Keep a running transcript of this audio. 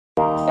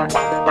Good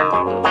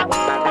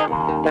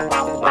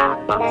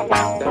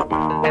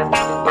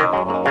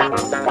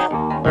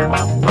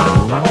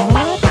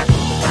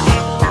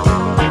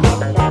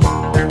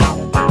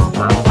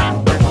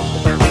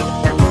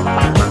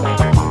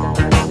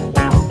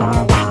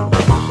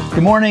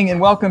morning and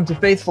welcome to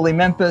Faithfully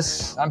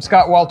Memphis. I'm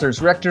Scott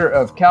Walters, rector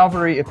of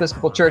Calvary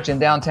Episcopal Church in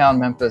downtown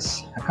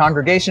Memphis, a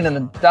congregation in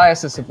the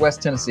Diocese of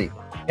West Tennessee.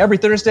 Every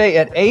Thursday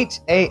at 8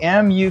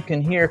 a.m. you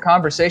can hear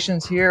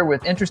conversations here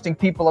with interesting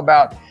people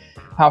about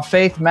how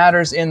faith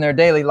matters in their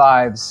daily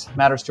lives,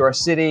 matters to our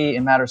city,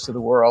 and matters to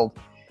the world.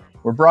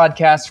 We're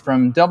broadcast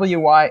from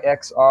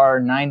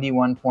WYXR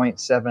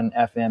 91.7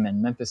 FM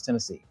in Memphis,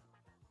 Tennessee.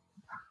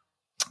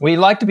 We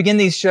like to begin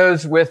these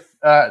shows with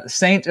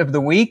Saint of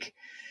the Week.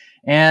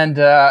 And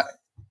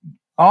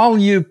all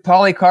you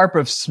Polycarp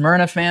of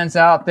Smyrna fans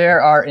out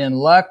there are in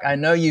luck. I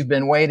know you've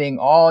been waiting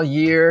all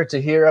year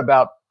to hear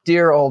about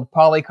dear old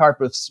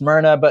Polycarp of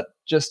Smyrna, but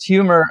just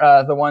humor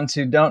the ones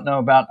who don't know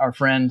about our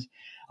friend.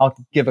 I'll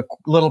give a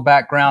little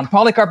background.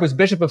 Polycarp was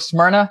Bishop of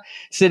Smyrna,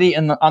 city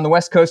on the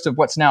west coast of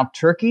what's now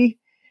Turkey,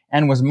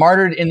 and was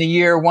martyred in the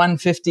year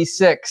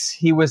 156.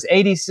 He was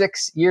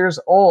 86 years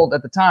old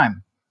at the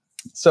time.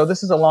 So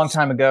this is a long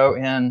time ago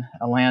in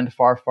a land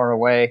far, far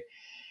away.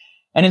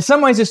 And in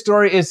some ways, his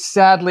story is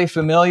sadly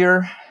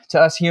familiar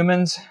to us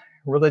humans.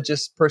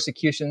 Religious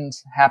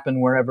persecutions happen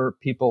wherever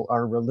people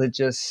are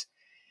religious,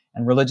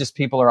 and religious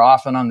people are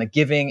often on the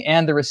giving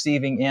and the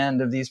receiving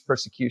end of these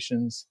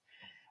persecutions.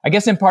 I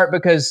guess in part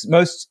because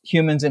most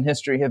humans in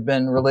history have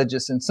been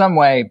religious in some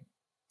way,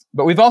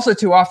 but we've also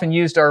too often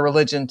used our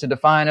religion to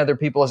define other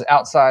people as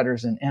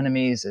outsiders and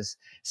enemies, as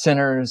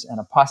sinners and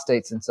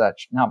apostates and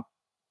such. Now,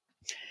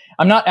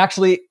 I'm not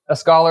actually a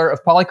scholar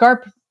of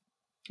Polycarp,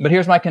 but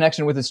here's my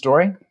connection with his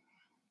story.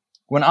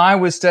 When I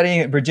was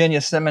studying at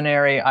Virginia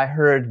Seminary, I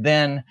heard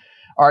then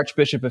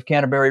Archbishop of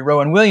Canterbury,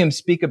 Rowan Williams,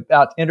 speak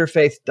about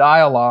interfaith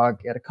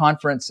dialogue at a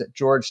conference at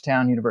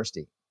Georgetown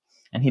University.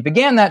 And he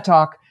began that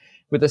talk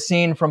with a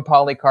scene from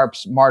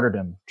Polycarp's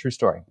martyrdom. True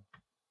story.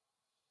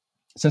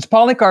 Since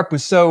Polycarp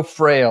was so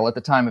frail at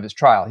the time of his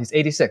trial, he's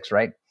 86,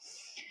 right?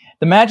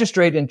 The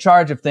magistrate in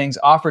charge of things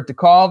offered to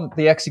call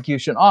the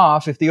execution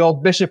off if the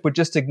old bishop would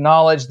just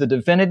acknowledge the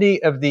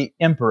divinity of the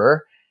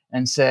emperor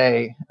and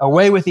say,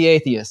 "Away with the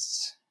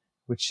atheists,"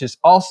 which is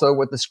also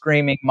what the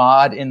screaming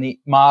mob in the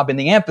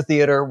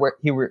amphitheater where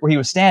he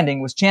was standing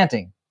was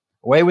chanting.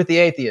 "Away with the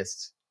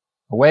atheists.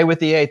 Away with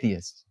the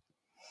atheists."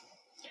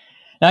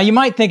 Now, you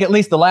might think at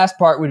least the last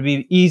part would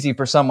be easy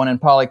for someone in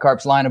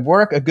Polycarp's line of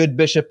work. A good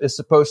bishop is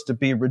supposed to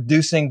be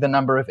reducing the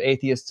number of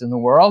atheists in the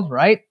world,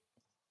 right?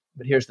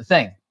 But here's the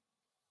thing.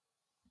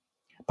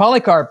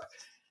 Polycarp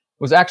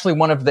was actually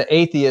one of the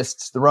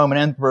atheists the Roman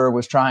emperor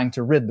was trying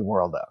to rid the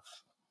world of.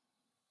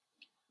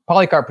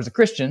 Polycarp was a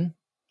Christian,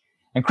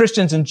 and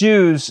Christians and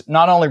Jews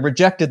not only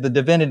rejected the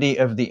divinity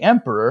of the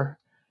emperor,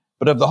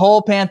 but of the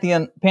whole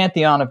pantheon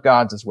of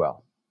gods as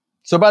well.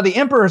 So by the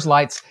emperor's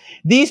lights,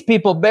 these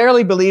people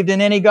barely believed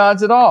in any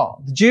gods at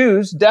all. The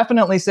Jews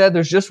definitely said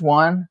there's just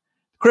one.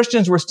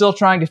 Christians were still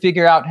trying to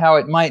figure out how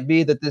it might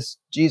be that this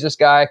Jesus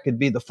guy could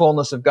be the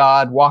fullness of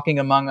God walking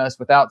among us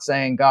without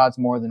saying God's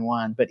more than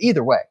one. But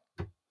either way,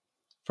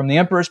 from the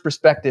emperor's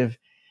perspective,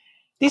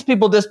 these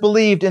people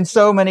disbelieved in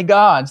so many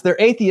gods. They're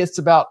atheists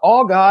about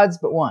all gods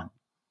but one.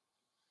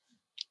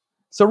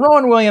 So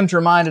Rowan Williams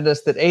reminded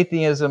us that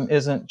atheism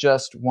isn't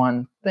just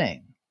one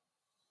thing.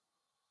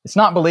 It's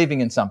not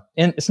believing in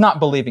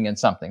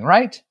something,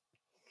 right?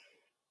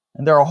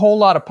 And there are a whole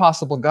lot of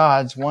possible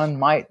gods one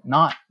might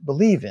not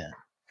believe in.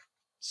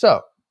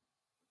 So,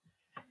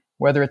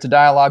 whether it's a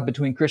dialogue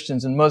between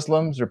Christians and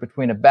Muslims, or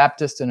between a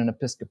Baptist and an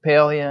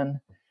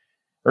Episcopalian,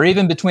 or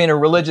even between a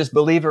religious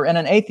believer and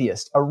an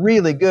atheist, a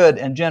really good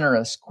and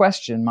generous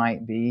question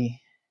might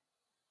be,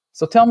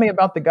 so tell me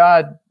about the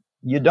God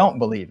you don't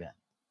believe in.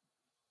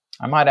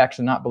 I might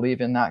actually not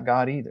believe in that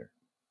God either.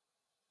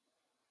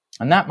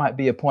 And that might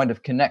be a point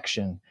of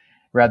connection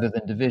rather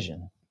than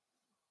division.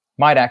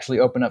 Might actually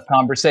open up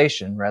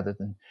conversation rather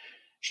than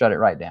shut it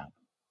right down.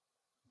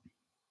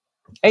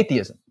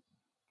 Atheism.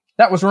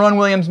 That was Rowan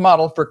Williams'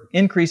 model for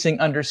increasing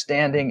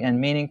understanding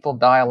and meaningful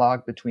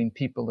dialogue between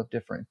people of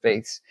different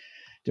faiths,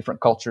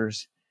 different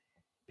cultures,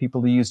 people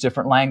who use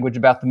different language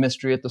about the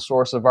mystery at the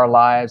source of our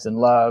lives and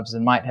loves,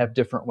 and might have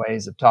different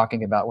ways of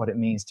talking about what it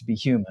means to be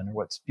human, or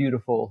what's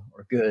beautiful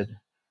or good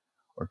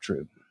or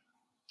true.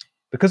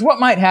 Because what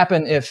might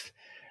happen if,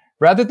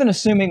 rather than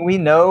assuming we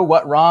know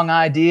what wrong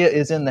idea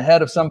is in the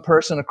head of some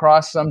person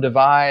across some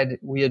divide,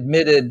 we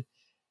admitted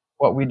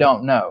what we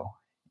don't know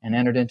and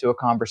entered into a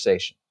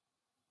conversation,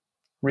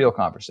 real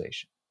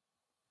conversation,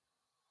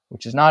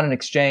 which is not an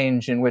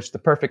exchange in which the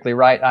perfectly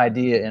right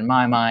idea in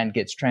my mind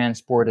gets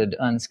transported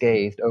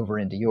unscathed over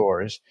into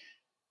yours,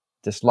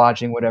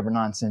 dislodging whatever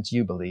nonsense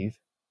you believe.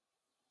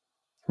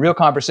 Real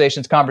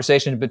conversations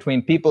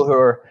between people who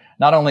are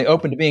not only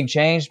open to being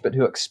changed, but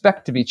who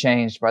expect to be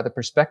changed by the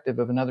perspective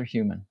of another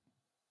human.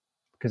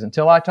 Because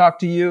until I talk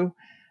to you,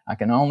 I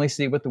can only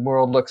see what the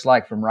world looks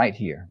like from right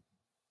here,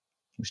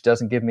 which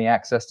doesn't give me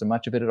access to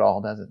much of it at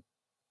all, does it?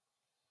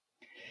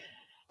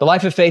 The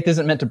life of faith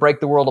isn't meant to break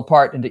the world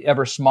apart into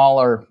ever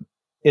smaller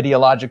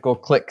ideological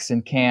cliques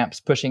and camps,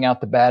 pushing out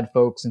the bad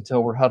folks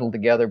until we're huddled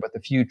together with a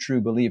few true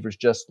believers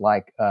just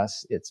like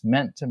us. It's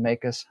meant to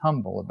make us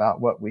humble about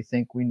what we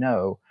think we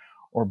know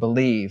or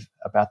believe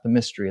about the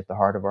mystery at the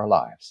heart of our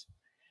lives,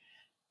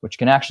 which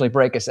can actually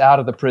break us out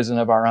of the prison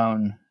of our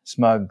own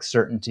smug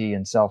certainty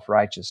and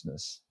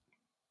self-righteousness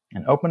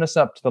and open us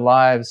up to the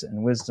lives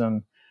and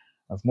wisdom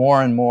of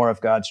more and more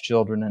of God's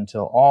children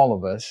until all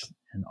of us,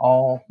 and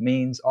all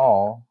means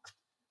all,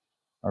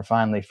 are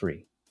finally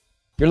free.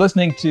 You're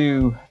listening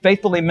to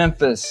Faithfully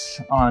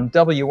Memphis on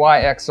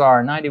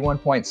WYXR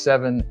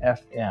 91.7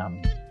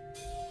 FM.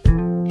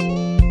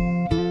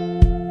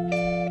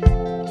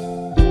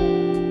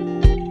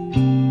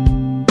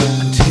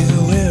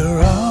 Until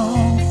we're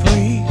all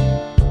free,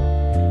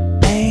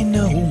 ain't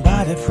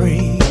nobody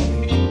free.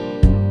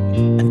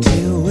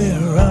 Until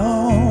we're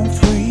all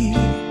free,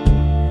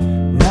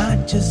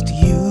 not just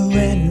you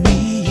and me.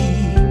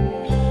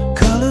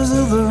 Colors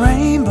of the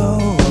rainbow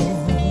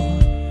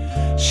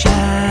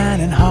shine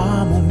in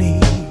harmony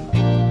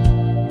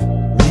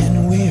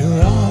when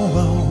we're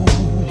all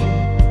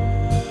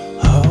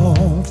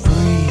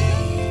free.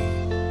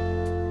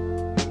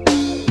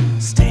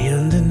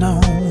 Standing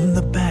on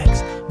the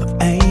backs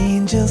of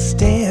angels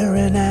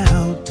staring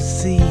out to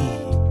sea,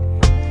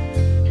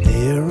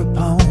 there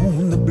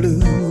upon the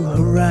blue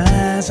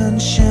horizon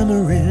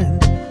shimmering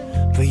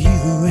for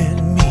you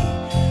and me.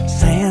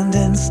 Sand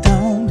and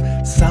stone,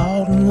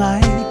 salt and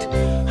light,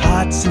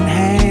 hearts and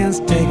hands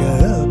take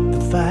up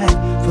the fight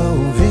for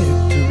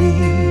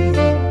victory.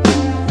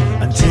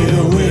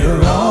 Until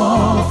we're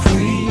all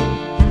free,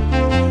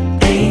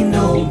 ain't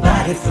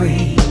nobody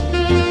free.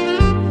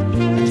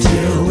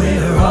 Until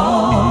we're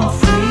all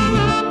free,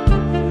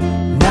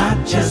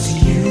 not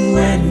just you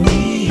and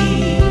me.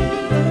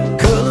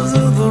 Colors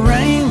of the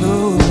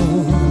rainbow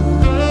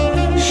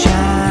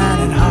shine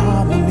in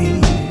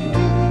harmony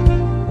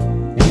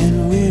when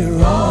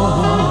we're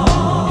all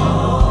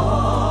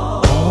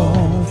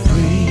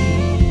free.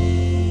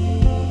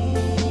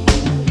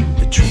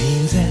 The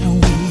dreams that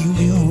we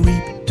will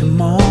reap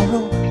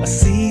tomorrow are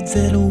seeds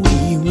that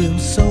we will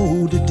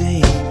sow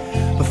today.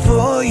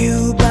 Before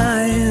you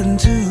buy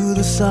into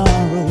the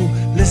sorrow,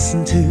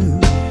 listen to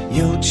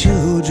your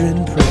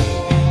children pray.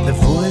 Their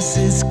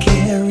voices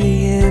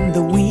carry in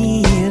the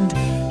wind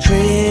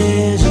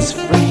treasures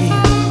free.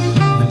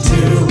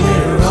 Until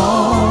we're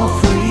all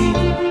free,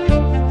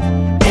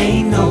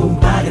 ain't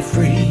nobody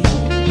free.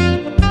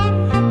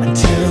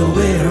 Until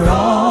we're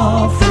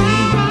all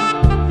free,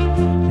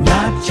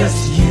 not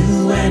just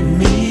you and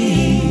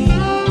me.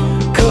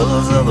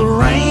 Colors of the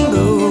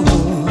rainbow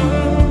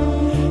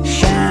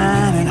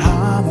shine in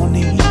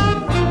harmony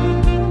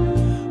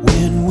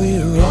when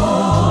we're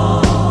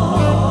all.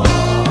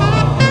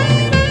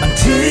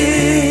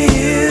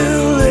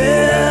 Until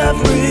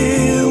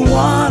every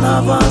one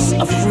of us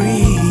are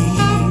free.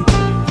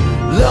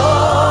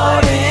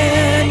 Lord,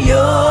 in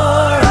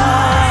your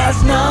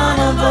eyes, none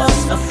of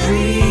us are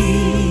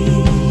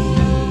free.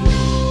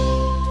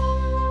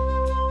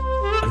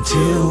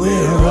 Until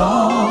we're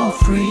all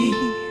free,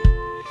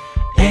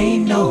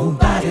 ain't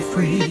nobody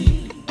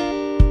free.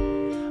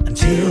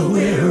 Until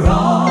we're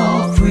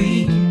all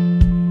free,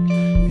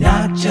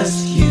 not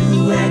just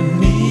you and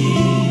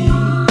me.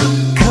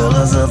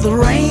 Colors of the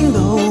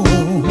rainbow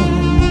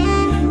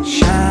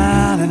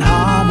shine in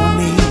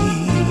harmony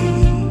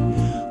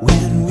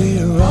when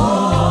we're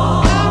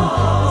all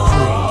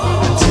free.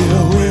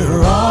 Until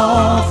we're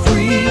all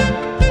free,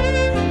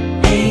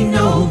 ain't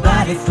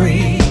nobody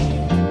free.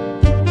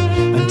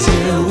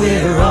 Until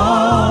we're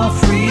all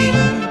free,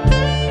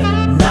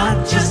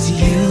 not just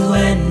you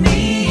and me.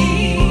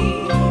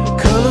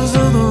 Colors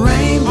of the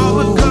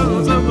rainbow,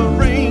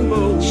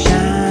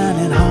 shine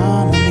in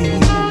harmony.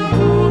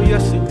 Oh,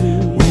 yes it do.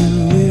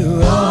 When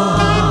we're all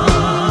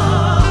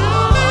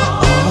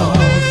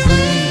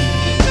free.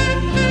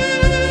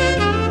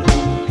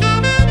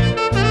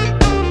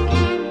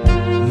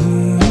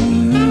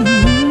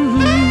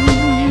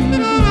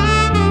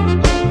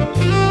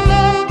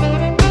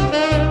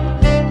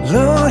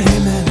 Lord, hear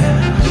me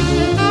now.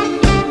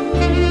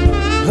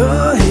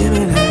 Lord, hear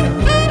me now.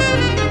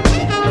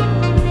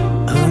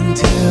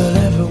 Until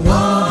everyone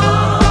of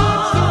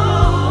us,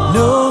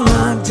 no,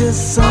 not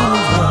just some of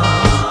us.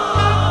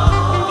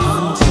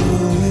 Until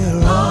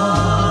we're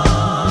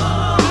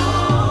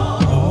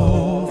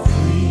all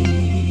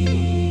free.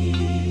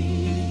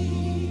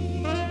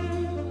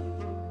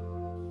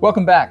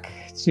 Welcome back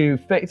to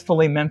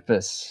Faithfully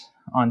Memphis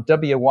on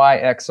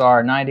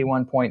WYXR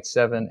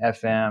 91.7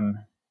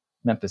 FM,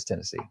 Memphis,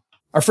 Tennessee.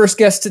 Our first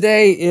guest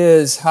today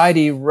is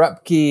Heidi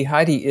Rupke.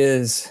 Heidi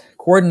is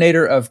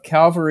coordinator of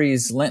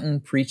Calvary's Lenten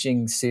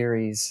Preaching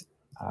Series.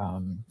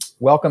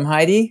 Welcome,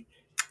 Heidi.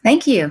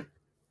 Thank you.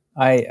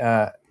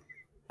 I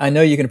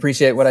know you can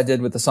appreciate what I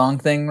did with the song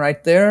thing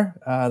right there.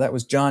 That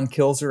was John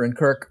Kilzer and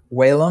Kirk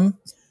Whalum,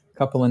 a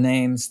couple of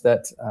names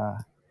that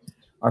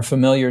are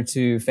familiar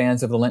to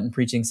fans of the Lenten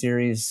Preaching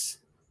Series.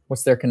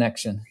 What's their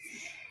connection?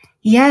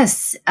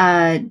 Yes.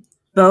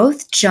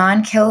 Both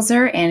John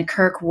Kilzer and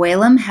Kirk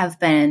Whalum have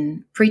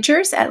been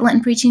preachers at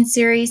Lenten Preaching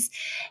Series,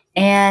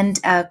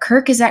 and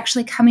Kirk is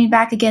actually coming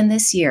back again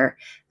this year.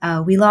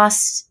 We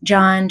lost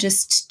John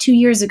just 2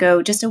 years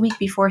ago, just a week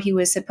before he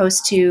was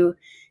supposed to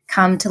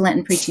come to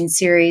Lenten Preaching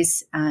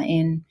Series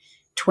in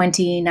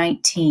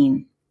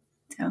 2019.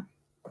 So,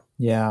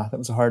 yeah, that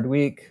was a hard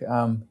week.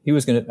 He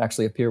was going to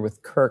actually appear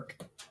with Kirk.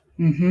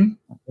 mm-hmm.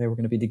 They were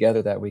going to be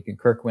together that week, and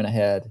Kirk went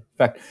ahead. In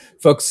fact,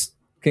 folks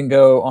can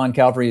go on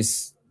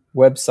Calvary's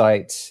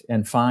website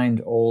and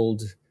find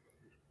old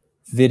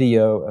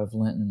video of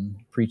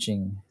Lenten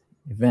preaching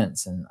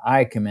events. And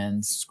I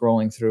commend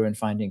scrolling through and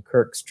finding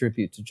Kirk's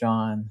tribute to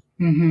John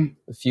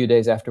a few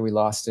days after we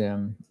lost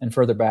him, and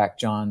further back,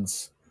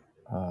 John's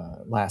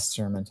last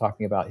sermon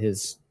talking about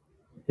his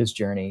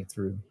journey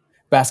through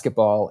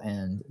basketball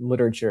and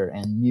literature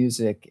and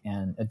music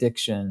and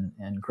addiction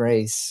and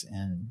grace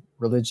and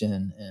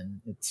religion.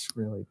 And it's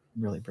really,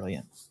 really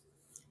brilliant.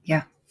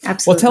 Yeah,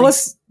 absolutely. Well,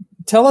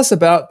 tell us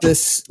about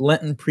this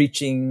Lenten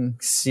preaching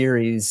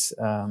series.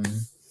 Tell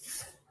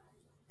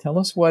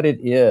us what it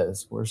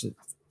is. Where's it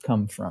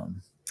come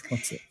from?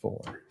 What's it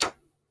for?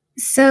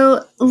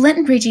 So,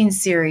 Lenten Preaching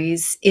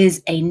Series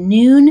is a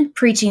noon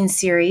preaching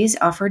series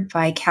offered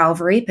by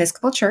Calvary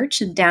Episcopal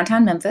Church in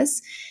downtown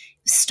Memphis.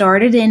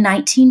 Started in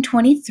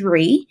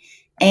 1923,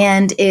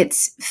 and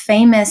its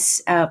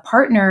famous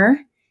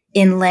partner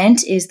in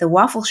Lent is the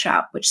Waffle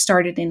Shop, which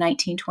started in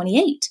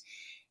 1928.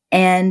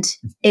 And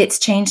it's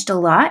changed a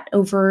lot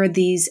over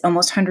these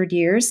almost 100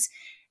 years.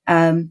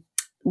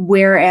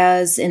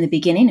 Whereas in the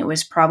beginning, it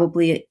was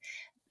probably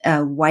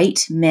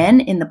white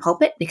men in the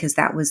pulpit because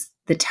that was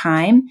the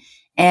time,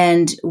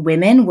 and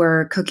women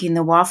were cooking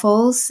the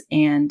waffles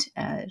and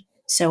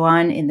so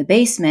on in the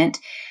basement.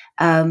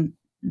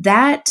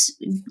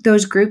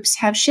 Those groups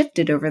have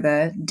shifted over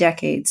the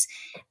decades.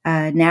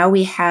 Now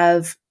we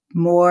have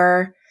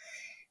more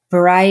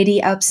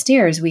variety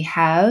upstairs. We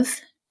have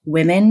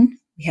women,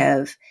 we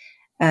have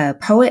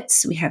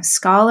poets, we have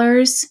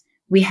scholars,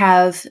 we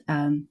have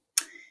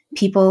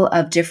people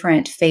of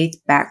different faith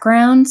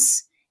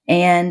backgrounds.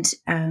 And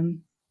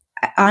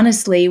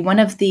honestly, one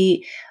of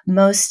the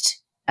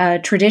most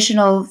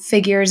traditional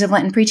figures of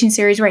Lenten Preaching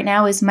Series right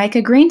now is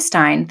Micah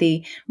Greenstein,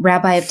 the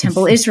rabbi of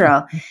Temple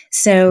Israel.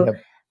 So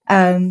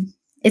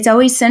it's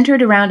always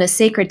centered around a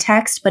sacred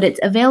text, but it's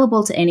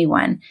available to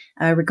anyone,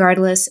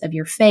 regardless of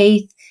your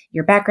faith,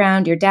 your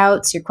background, your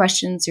doubts, your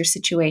questions, your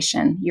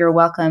situation. You're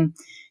welcome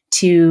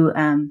to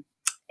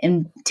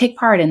and take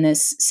part in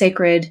this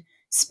sacred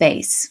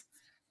space.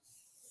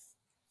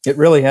 It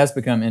really has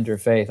become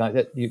interfaith.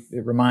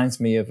 It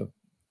reminds me of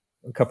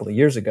a couple of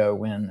years ago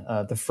when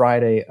the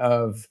Friday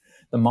of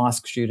the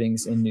mosque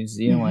shootings in New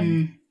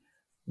Zealand,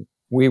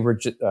 we were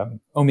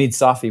Omid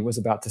Safi was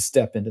about to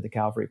step into the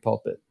Calvary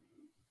pulpit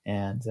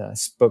and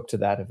spoke to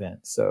that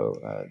event. So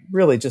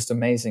really just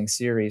amazing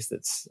series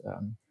that's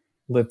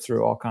lived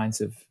through all kinds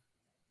of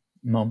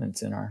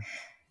moments in our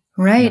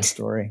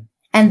story.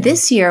 And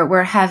this year,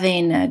 we're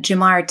having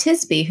Jemar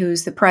Tisby,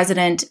 who's the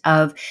president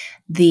of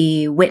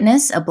The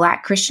Witness, a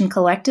Black Christian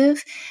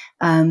collective.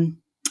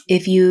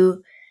 If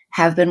you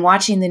have been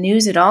watching the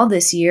news at all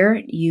this year,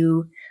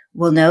 you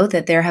will know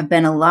that there have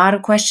been a lot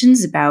of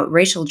questions about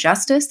racial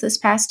justice this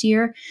past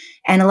year,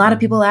 and a lot of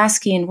people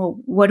asking, well,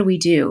 what do we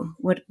do?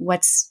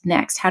 What's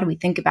next? How do we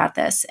think about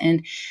this?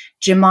 And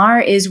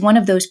Jemar is one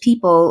of those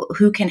people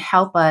who can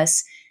help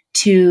us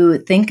to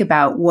think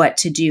about what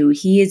to do.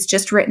 He has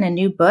just written a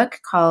new book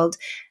called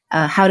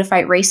How to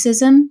Fight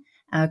Racism,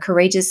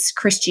 Courageous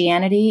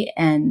Christianity,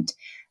 and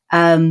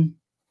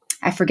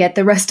I forget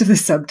the rest of the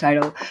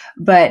subtitle,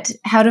 but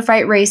How to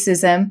Fight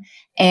Racism.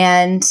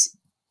 And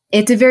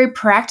it's a very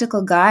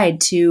practical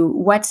guide to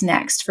what's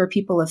next for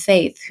people of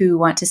faith who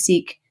want to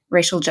seek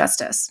racial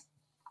justice.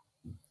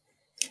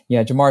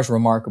 Yeah, Jamar's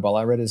remarkable.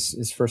 I read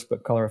his first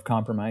book, Color of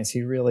Compromise.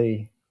 He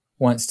really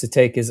wants to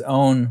take his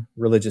own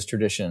religious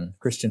tradition,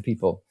 Christian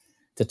people,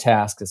 to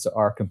task as to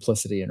our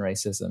complicity in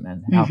racism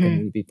and how can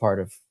we be part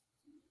of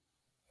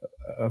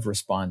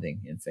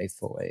responding in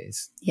faithful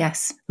ways.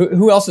 Yes.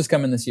 Who else is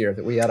coming this year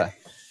that we ought to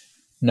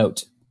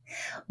note?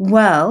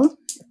 Well,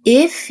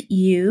 if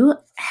you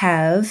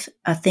have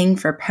a thing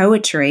for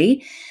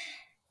poetry,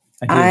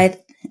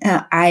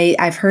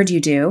 I've heard you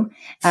do.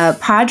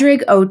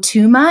 Padraig Ó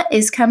Tuama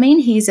is coming.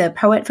 He's a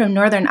poet from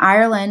Northern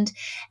Ireland,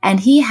 and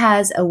he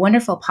has a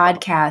wonderful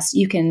podcast.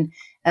 You can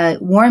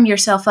warm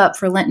yourself up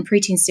for Lenten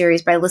Preaching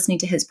Series by listening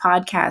to his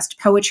podcast,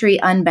 Poetry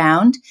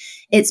Unbound.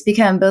 It's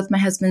become both my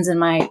husband's and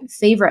my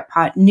favorite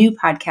new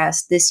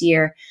podcast this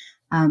year.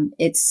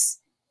 It's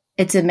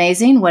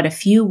amazing what a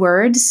few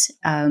words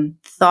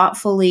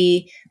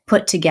thoughtfully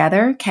put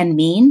together can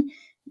mean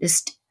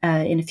just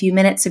in a few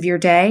minutes of your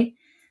day.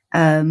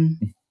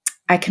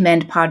 I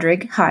commend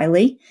Padraig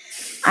highly.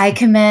 I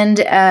commend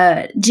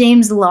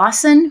James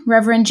Lawson,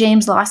 Reverend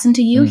James Lawson,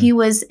 to you. He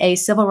was a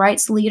civil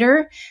rights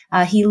leader.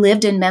 He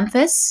lived in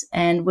Memphis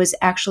and was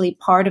actually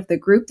part of the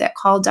group that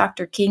called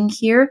Dr. King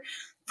here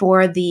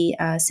for the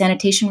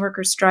sanitation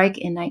workers strike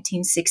in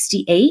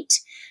 1968.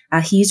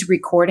 He's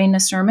recording a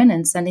sermon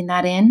and sending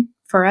that in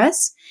for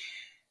us.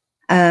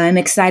 I'm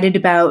excited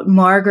about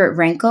Margaret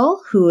Renkel,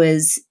 who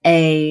is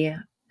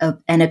an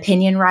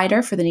opinion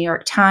writer for the New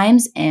York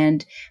Times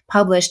and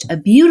published a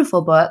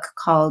beautiful book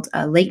called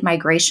Late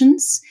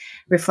Migrations,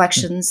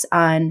 Reflections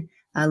on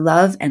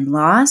Love and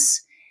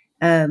Loss.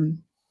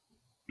 I'm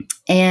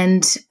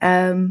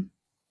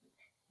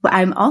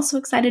also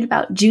excited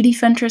about Judy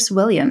Fentress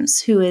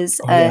Williams, who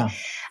is a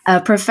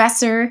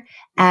professor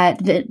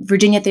at the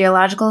Virginia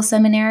Theological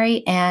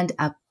Seminary and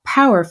a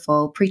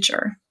powerful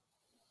preacher.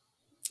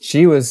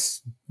 She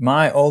was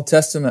my Old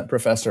Testament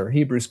professor,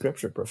 Hebrew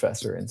scripture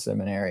professor in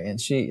seminary,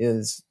 and she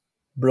is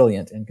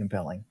brilliant and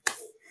compelling.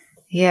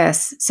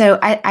 Yes. So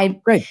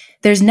Great.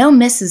 There's no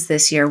misses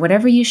this year.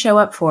 Whatever you show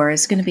up for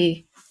is going to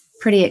be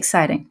pretty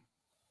exciting.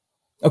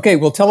 Okay.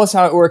 Well, tell us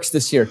how it works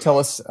this year. Tell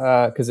us,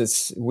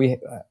 because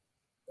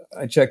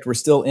I checked, we're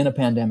still in a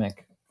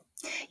pandemic.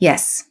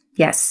 Yes.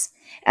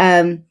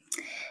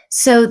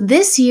 So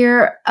this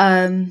year,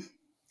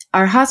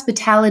 our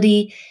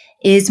hospitality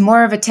is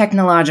more of a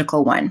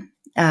technological one.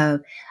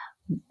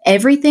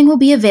 Everything will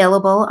be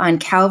available on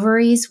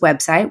Calvary's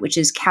website, which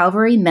is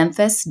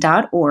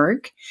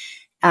calvarymemphis.org,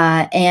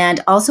 and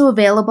also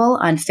available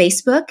on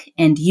Facebook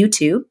and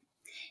YouTube.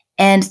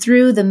 And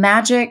through the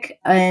magic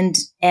and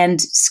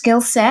skill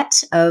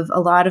set of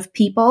a lot of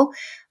people,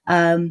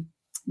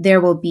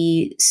 there will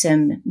be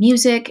some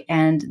music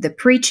and the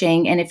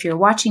preaching. And if you're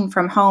watching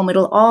from home,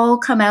 it'll all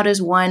come out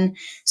as one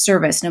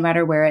service, no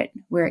matter where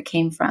it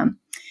came from.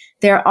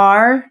 There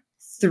are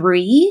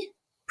 3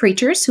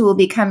 preachers who will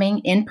be coming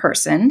in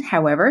person,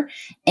 however.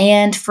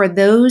 And for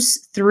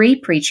those 3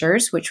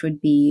 preachers, which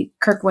would be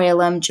Kirk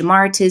Whalum,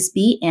 Jemar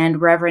Tisby, and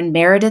Reverend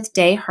Meredith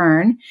Day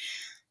Hearn,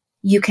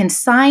 you can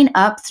sign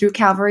up through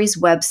Calvary's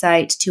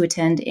website to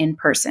attend in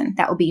person.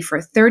 That will be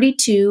for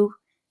 32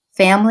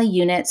 family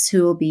units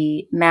who will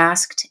be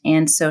masked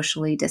and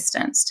socially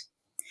distanced.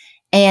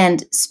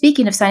 And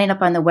speaking of signing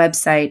up on the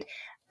website,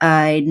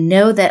 I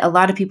know that a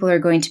lot of people are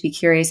going to be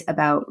curious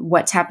about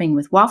what's happening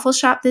with Waffle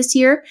Shop this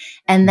year,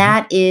 and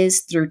that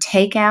is through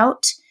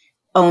takeout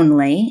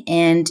only.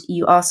 And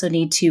you also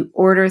need to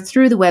order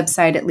through the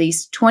website at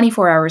least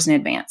 24 hours in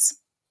advance.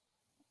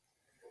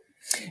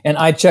 And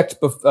I checked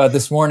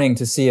this morning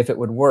to see if it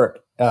would work.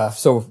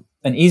 So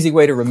an easy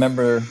way to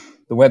remember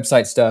the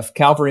website stuff,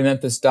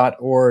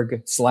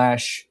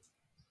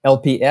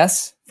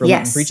 calvarymemphis.org/LPS for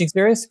Lenten Preaching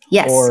Series,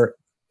 or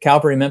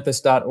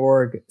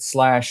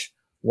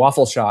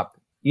calvarymemphis.org/Waffle Shop.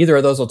 Either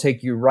of those will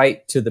take you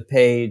right to the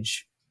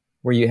page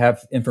where you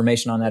have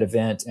information on that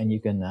event, and you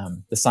can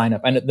the sign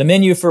up. And the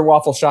menu for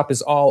Waffle Shop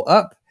is all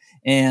up,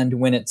 and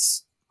when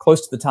it's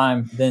close to the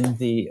time, then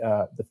the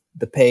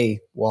pay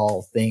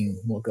wall thing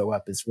will go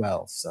up as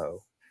well.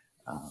 So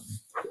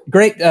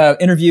great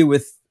interview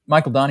with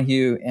Michael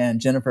Donahue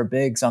and Jennifer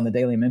Biggs on the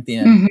Daily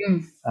Memphian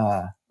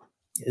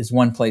is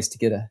one place to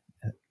get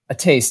a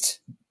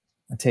taste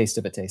of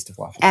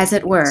waffle. As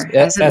it were.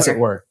 As it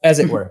were.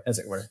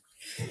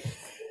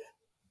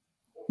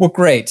 Well,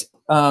 great.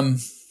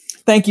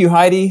 Thank you,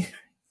 Heidi.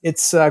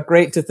 It's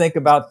great to think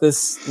about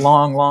this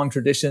long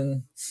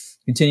tradition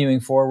continuing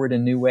forward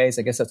in new ways.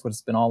 I guess that's what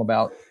it's been all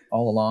about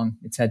all along.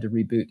 It's had to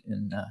reboot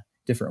in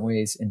different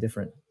ways in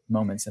different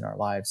moments in our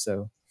lives.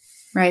 So,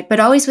 right. But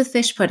always with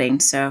fish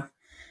pudding. So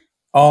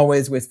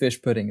always with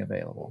fish pudding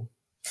available.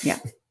 Yeah.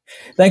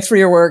 Thanks for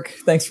your work.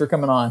 Thanks for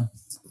coming on.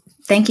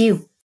 Thank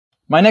you.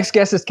 My next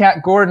guest is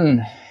Kat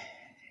Gordon.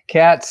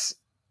 Kat's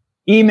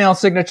email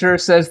signature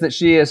says that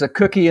she is a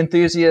cookie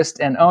enthusiast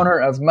and owner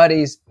of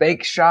Muddy's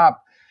Bake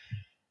Shop.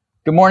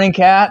 Good morning,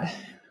 Kat.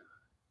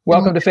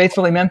 Welcome to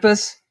Faithfully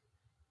Memphis.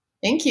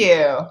 Thank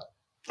you.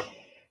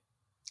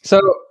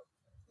 So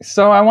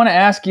I want to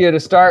ask you to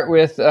start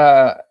with,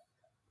 I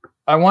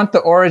want the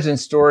origin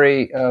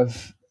story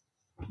of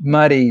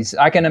Muddy's.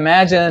 I can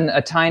imagine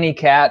a tiny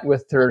cat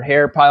with her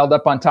hair piled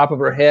up on top of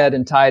her head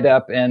and tied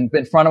up and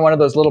in front of one of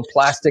those little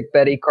plastic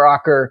Betty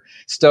Crocker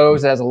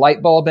stoves that has a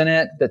light bulb in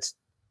it that's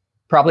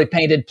probably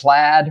painted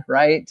plaid,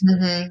 right?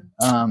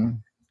 Mm-hmm.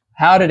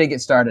 How did it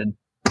get started?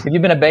 Have you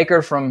been a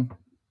baker from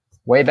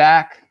way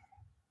back?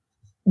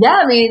 Yeah,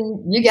 I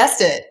mean, you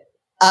guessed it.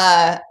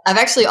 I've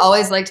actually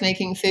always liked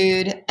making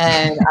food,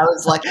 and I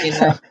was lucky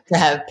enough to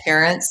have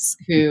parents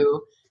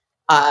who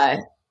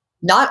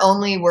not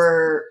only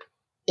were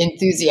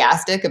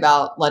enthusiastic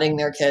about letting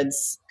their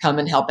kids come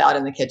and help out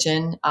in the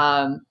kitchen,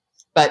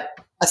 but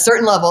a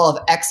certain level of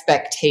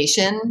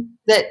expectation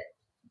that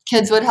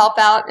kids would help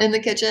out in the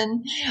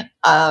kitchen.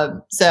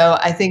 So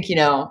I think,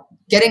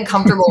 getting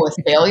comfortable with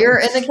failure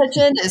in the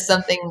kitchen is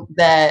something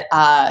that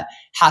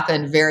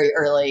happened very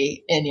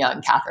early in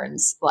young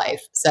Catherine's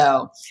life.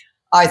 So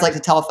I always like to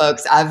tell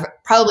folks I've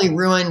probably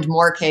ruined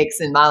more cakes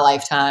in my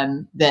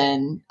lifetime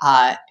than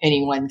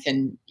anyone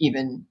can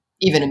even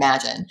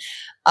imagine,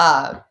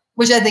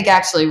 which I think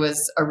actually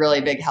was a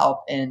really big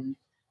help in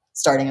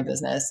starting a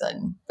business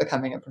and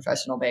becoming a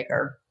professional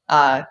baker.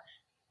 But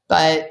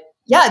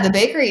Yeah, the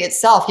bakery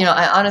itself,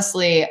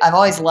 I've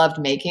always loved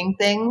making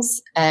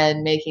things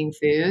and making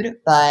food,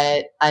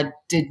 but I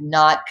did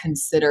not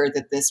consider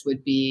that this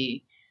would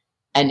be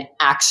an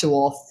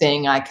actual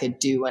thing I could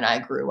do when I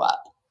grew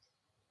up.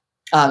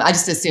 I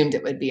just assumed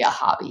it would be a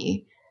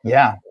hobby.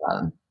 Yeah.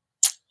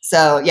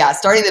 So yeah,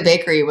 starting the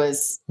bakery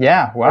was.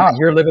 Yeah. Wow.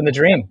 You're living the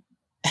dream.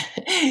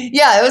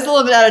 Yeah, it was a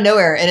little bit out of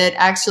nowhere. And it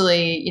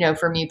actually,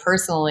 for me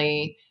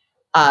personally,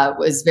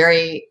 was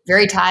very,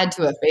 very tied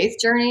to a faith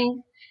journey.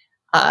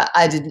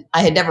 I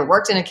had never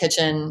worked in a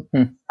kitchen,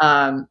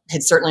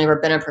 had certainly never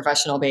been a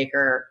professional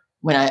baker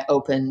when I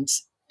opened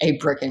a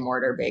brick and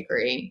mortar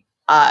bakery.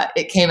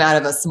 It came out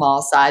of a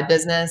small side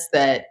business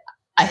that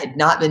I had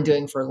not been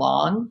doing for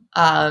long.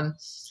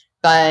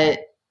 But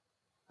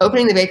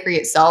opening the bakery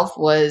itself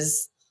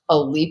was a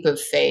leap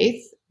of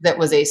faith that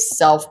was a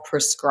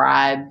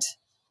self-prescribed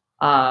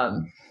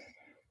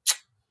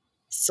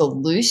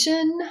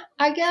solution,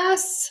 I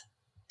guess,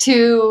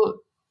 to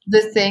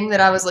the thing that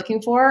I was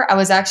looking for. I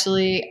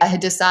had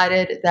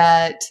decided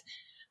that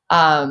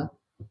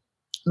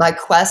my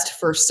quest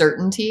for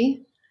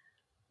certainty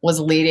was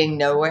leading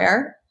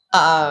nowhere.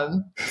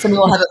 Some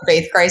people have a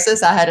faith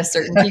crisis. I had a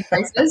certainty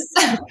crisis.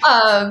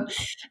 And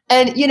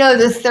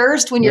the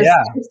thirst when you're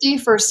thirsty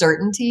for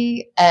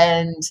certainty,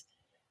 and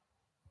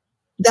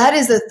that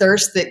is a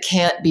thirst that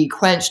can't be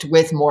quenched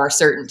with more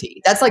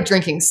certainty. That's like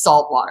drinking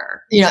salt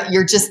water.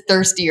 You're just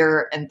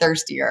thirstier and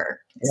thirstier.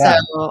 Yeah.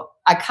 So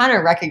I kind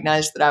of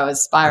recognized that I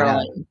was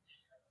spiraling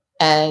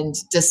and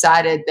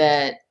decided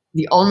that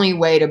the only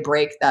way to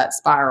break that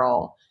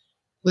spiral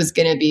was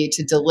going to be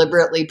to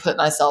deliberately put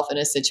myself in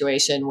a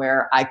situation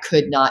where I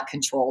could not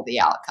control the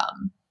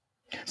outcome.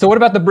 So what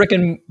about the brick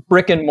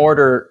and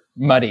mortar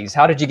Muddies?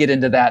 How did you get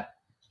into that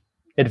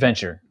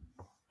adventure?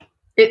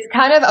 It's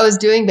I was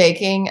doing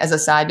baking as a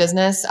side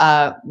business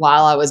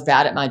while I was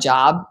bad at my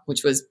job,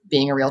 which was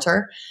being a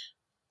realtor.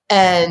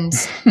 And,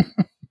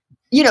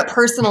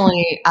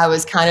 personally, I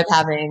was kind of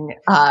having,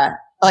 I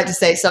like to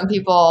say some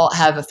people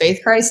have a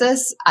faith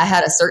crisis. I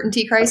had a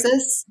certainty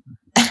crisis.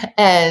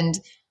 And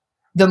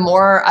the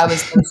more I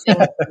was thirsting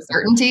for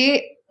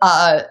certainty,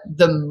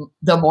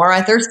 the more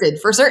I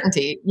thirsted for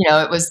certainty.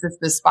 It was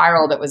this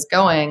spiral that was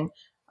going.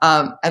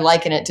 I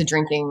liken it to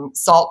drinking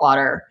salt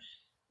water,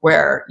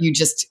 where you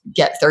just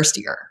get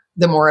thirstier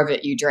the more of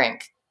it you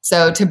drink.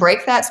 So to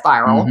break that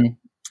spiral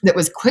that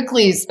was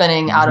quickly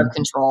spinning out of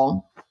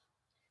control,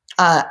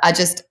 I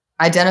just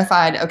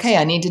identified, okay,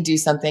 I need to do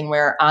something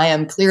where I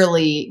am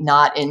clearly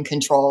not in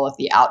control of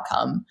the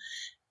outcome.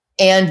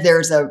 And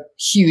there's a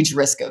huge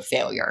risk of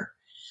failure.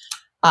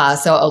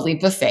 So a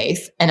leap of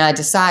faith. And I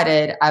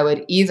decided I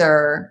would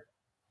either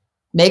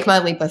make my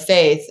leap of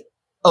faith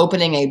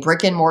opening a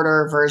brick and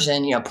mortar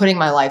version, putting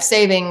my life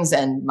savings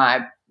and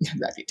my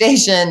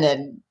reputation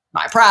and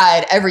my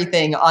pride,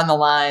 everything on the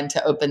line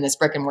to open this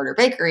brick and mortar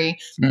bakery,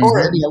 or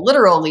it would be a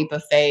literal leap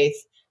of faith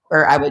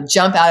where I would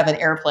jump out of an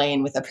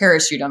airplane with a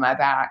parachute on my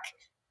back,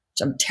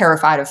 which I'm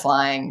terrified of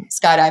flying.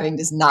 Skydiving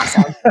does not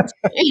sound good to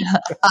me.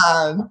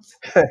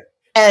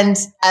 And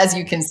as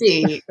you can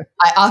see,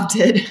 I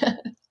opted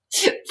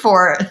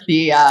for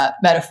the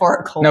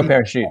metaphorical. No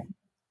parachute.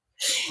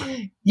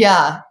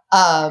 Yeah.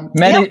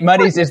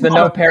 Muddies is the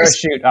no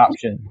parachute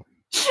option.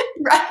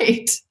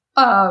 Right.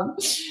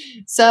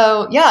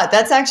 So yeah,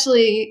 that's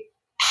actually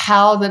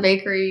how the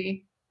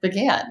bakery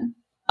began.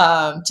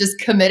 Just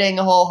committing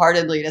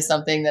wholeheartedly to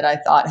something that I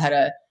thought had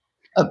a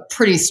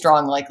pretty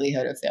strong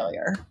likelihood of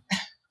failure.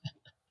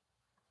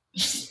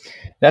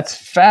 That's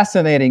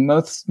fascinating.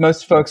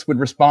 Most folks would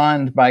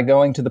respond by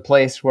going to the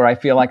place where I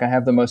feel like I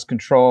have the most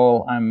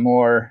control. I'm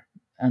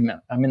in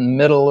the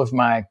middle of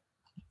my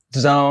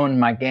zone,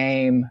 my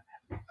game.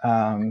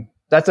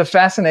 That's a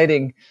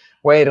fascinating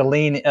way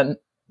to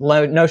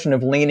notion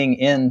of leaning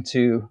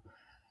into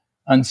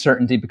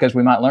uncertainty, because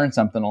we might learn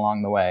something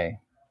along the way.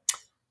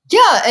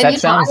 Yeah, and I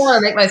don't want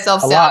to make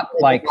myself sound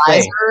like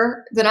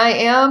wiser than I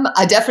am.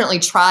 I definitely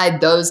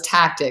tried those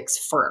tactics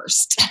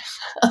first,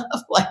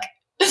 like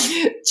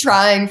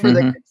trying for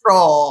the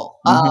control.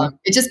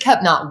 It just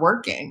kept not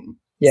working.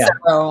 Yeah,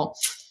 so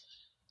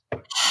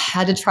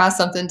had to try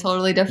something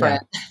totally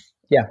different.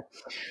 Yeah.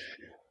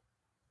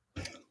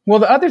 Well,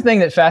 the other thing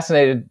that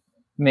fascinated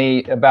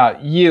me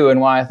about you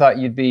and why I thought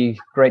you'd be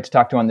great to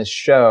talk to on this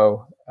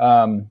show.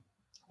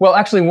 Well,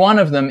 actually, one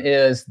of them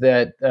is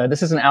that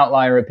this is an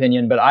outlier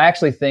opinion, but I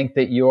actually think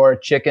that your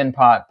chicken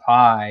pot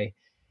pie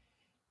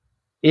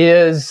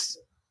is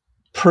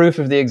proof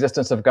of the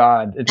existence of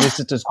God. At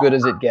least it's as good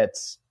as it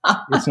gets.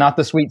 It's not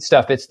the sweet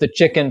stuff. It's the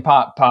chicken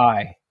pot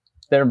pie.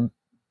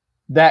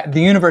 That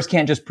the universe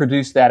can't just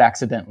produce that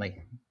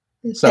accidentally.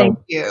 So Thank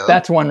you.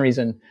 That's one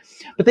reason.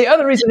 But the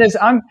other reason is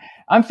I'm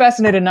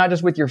fascinated not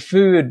just with your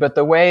food, but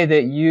the way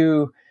that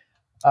you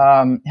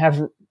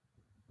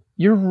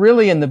you're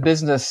really in the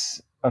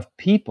business of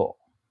people,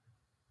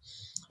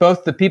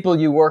 both the people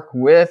you work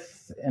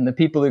with and the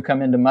people who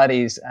come into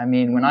Muddies. I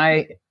mean,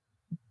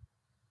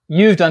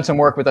 you've done some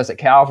work with us at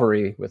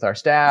Calvary, with our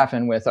staff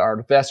and with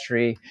our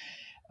vestry.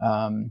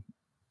 And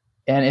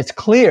it's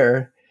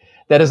clear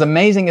that as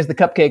amazing as the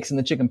cupcakes and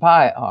the chicken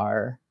pie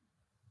are,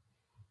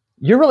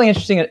 you're really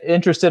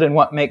interested in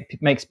what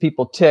makes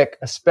people tick,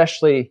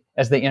 especially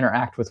as they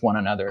interact with one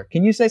another.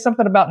 Can you say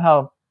something about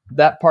how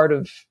that part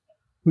of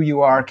who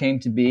you are came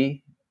to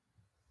be?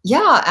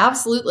 Yeah,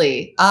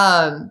 absolutely.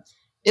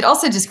 It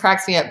also just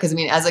cracks me up because, I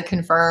mean, as a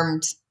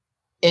confirmed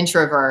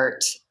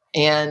introvert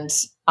and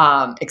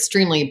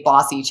extremely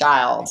bossy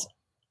child,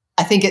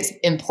 I think it's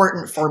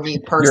important for me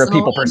personally. You're a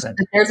people person.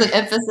 That there's an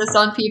emphasis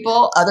on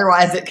people.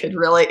 Otherwise, it could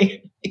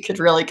really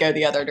go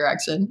the other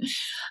direction.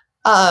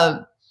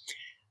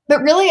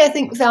 But really, I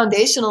think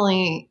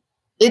foundationally,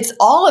 it's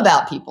all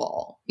about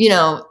people. You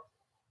know,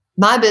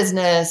 my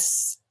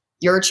business,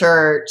 your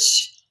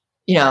church,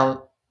 you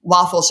know,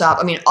 waffle shop.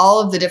 I mean,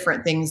 all of the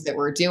different things that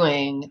we're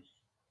doing.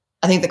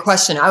 I think the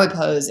question I would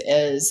pose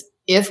is,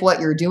 if what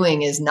you're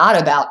doing is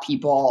not about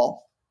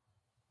people,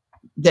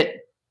 that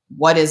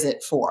what is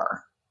it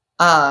for?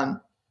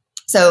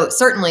 So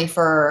certainly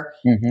for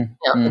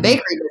the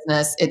bakery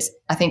business, it's,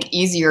 I think,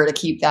 easier to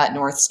keep that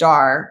North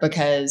Star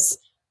because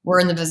we're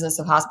in the business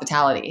of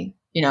hospitality.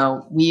 You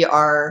know, we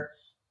are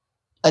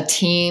a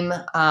team.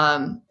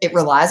 It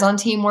relies on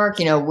teamwork.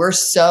 You know, we're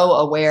so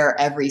aware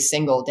every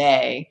single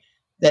day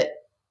that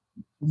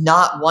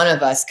not one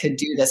of us could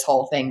do this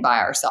whole thing by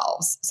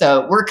ourselves.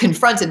 So we're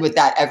confronted with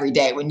that every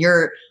day. When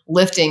you're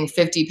lifting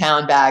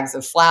 50-pound bags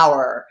of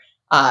flour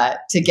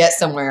to get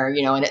somewhere,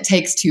 you know, and it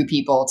takes two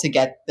people to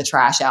get the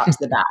trash out to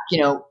the back,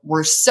 you know,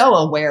 we're so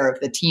aware of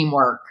the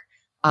teamwork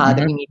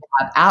that we need to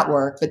have at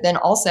work. But then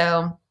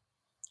also,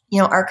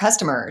 you know, our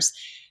customers,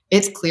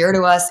 it's clear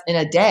to us in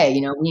a day,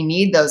 you know, we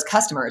need those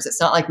customers. It's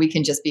not like we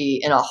can just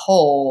be in a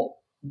hole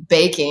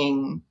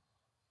baking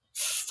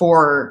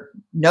for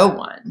no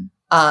one.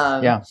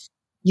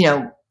 You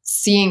know,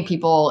 seeing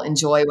people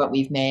enjoy what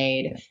we've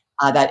made,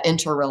 that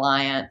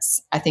interreliance,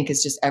 I think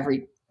is just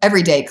every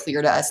day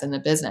clear to us in the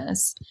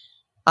business.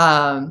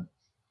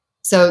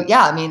 So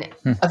yeah, I mean,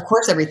 of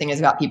course, everything is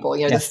about people.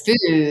 You know, the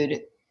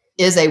food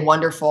is a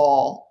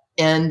wonderful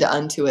end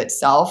unto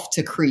itself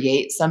to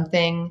create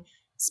something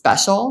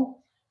special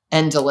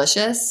and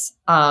delicious,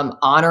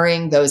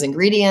 honoring those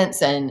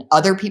ingredients and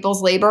other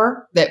people's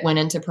labor that went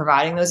into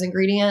providing those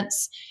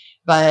ingredients.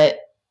 But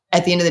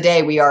at the end of the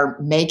day, we are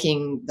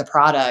making the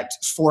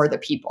product for the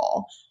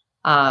people,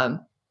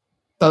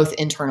 both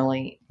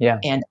internally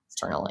and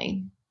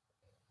externally.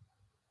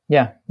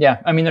 Yeah.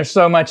 I mean, there's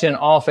so much in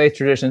all faith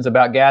traditions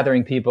about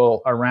gathering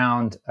people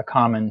around a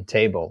common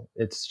table.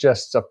 It's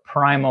just a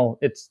primal,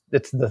 it's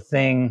the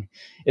thing.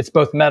 It's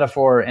both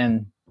metaphor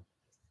and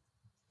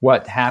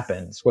what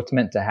happens, what's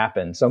meant to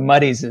happen. So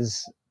Muddy's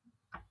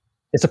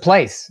it's a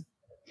place.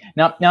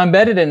 Now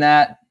embedded in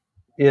that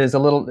is a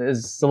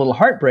little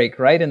heartbreak,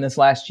 right? In this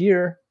last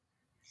year,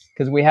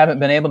 because we haven't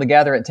been able to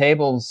gather at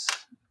tables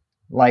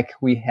like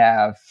we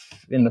have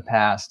in the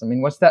past. I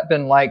mean, what's that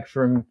been like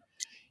from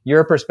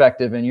your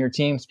perspective and your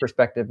team's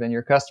perspective and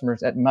your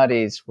customers at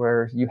Muddy's,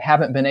 where you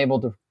haven't been able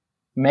to,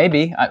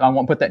 maybe, I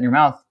won't put that in your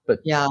mouth, but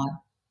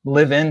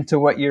live into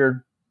what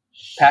you're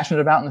passionate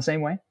about in the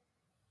same way?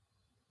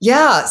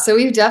 Yeah. So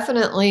we've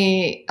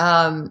definitely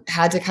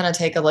had to kind of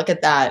take a look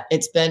at that.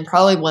 It's been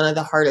probably one of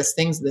the hardest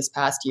things this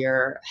past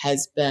year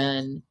has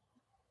been,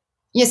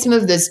 some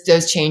of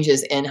those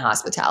changes in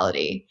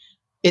hospitality.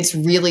 It's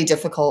really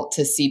difficult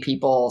to see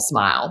people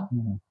smile.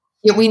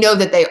 You know, we know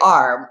that they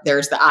are.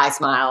 There's the eye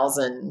smiles,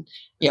 and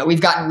you know,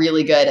 we've gotten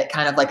really good at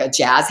kind of like a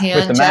jazz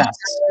hand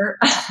gesture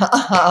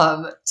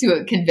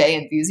to convey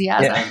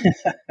enthusiasm.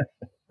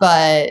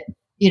 But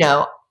you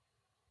know,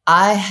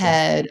 I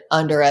had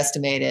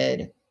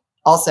underestimated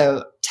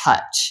also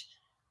touch,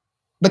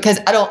 because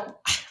I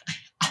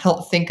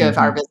don't think of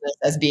our business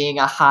as being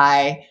a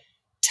high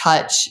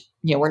touch.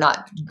 You know, we're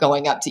not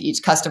going up to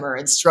each customer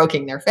and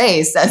stroking their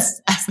face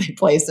as they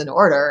place an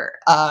order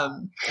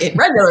in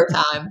regular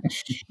time.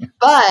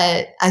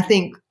 But I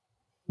think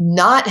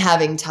not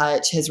having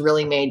touch has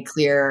really made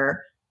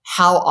clear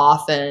how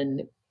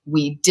often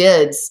we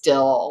did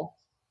still,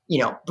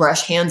 you know,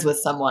 brush hands with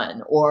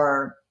someone,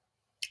 or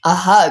a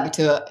hug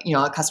to, you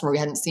know, a customer we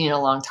hadn't seen in a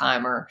long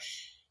time, or,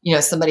 you know,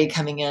 somebody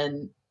coming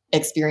in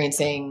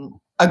experiencing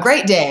a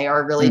great day or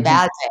a really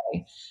bad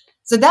day.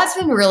 So that's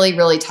been really,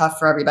 really tough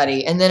for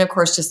everybody. And then, of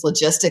course, just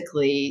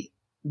logistically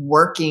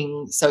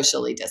working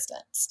socially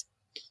distanced.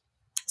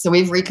 So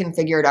we've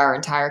reconfigured our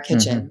entire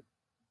kitchen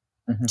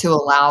to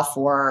allow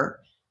for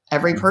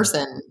every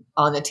person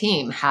on the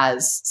team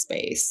has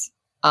space,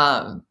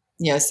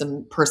 you know,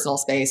 some personal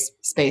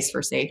space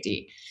for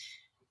safety.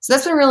 So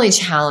that's been really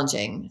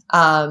challenging.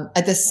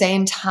 At the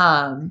same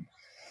time,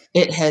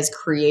 it has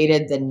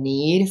created the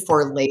need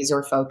for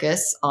laser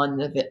focus on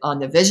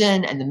the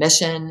vision and the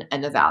mission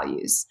and the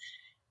values.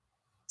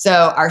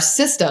 So our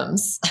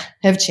systems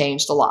have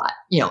changed a lot.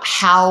 You know,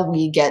 how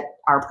we get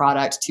our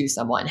product to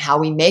someone, how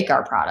we make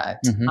our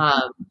product.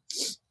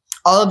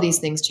 All of these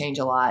things change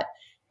a lot.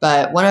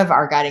 But one of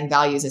our guiding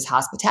values is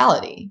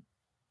hospitality.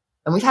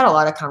 And we've had a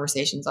lot of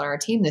conversations on our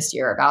team this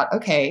year about,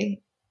 okay,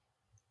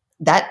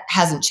 that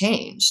hasn't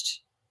changed.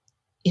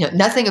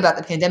 nothing about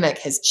the pandemic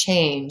has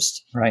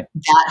changed. Right.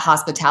 That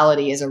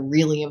hospitality is a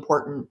really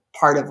important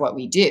part of what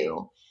we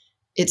do.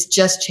 It's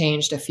just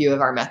changed a few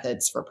of our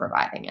methods for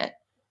providing it.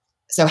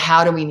 So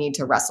how do we need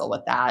to wrestle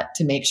with that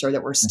to make sure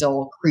that we're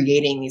still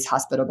creating these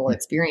hospitable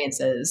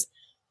experiences,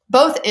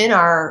 both in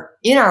our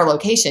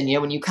location?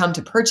 When you come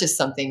to purchase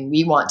something,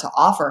 we want to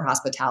offer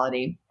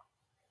hospitality,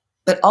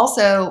 but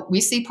also we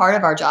see part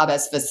of our job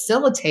as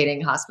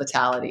facilitating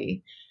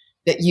hospitality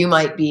that you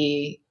might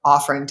be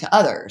offering to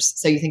others.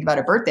 So you think about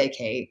a birthday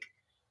cake.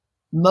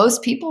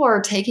 Most people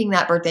are taking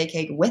that birthday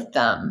cake with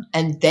them,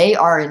 and they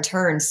are in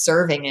turn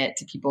serving it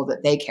to people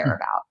that they care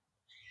about.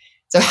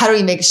 So how do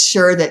we make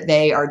sure that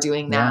they are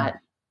doing that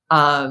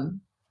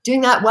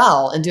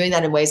well and doing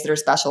that in ways that are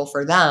special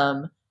for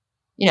them?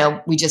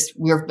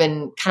 We've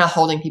been kind of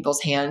holding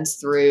people's hands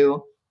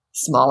through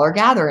smaller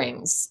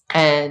gatherings.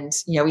 And,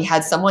 we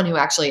had someone who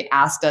actually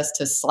asked us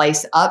to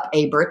slice up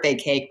a birthday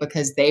cake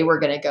because they were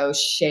going to go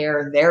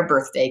share their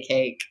birthday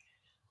cake,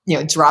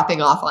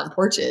 dropping off on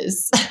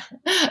porches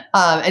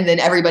and then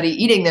everybody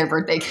eating their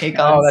birthday cake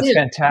on Oh, that's Zoom.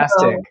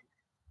 fantastic.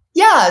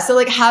 So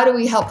like, how do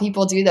we help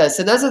people do those?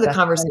 So those are the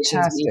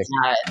conversations we've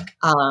had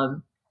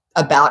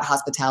about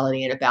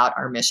hospitality and about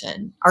our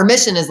mission. Our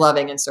mission is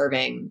loving and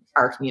serving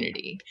our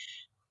community.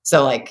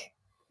 So like,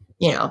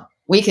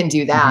 we can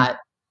do that.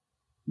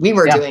 We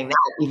were doing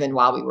that even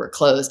while we were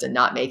closed and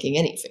not making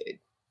any food.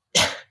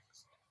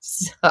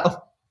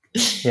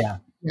 Yeah.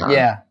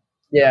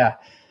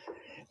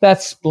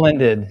 That's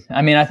splendid.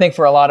 I mean, I think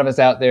for a lot of us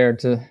out there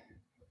to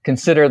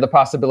consider the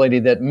possibility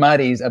that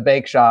Muddy's, a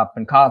bake shop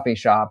and coffee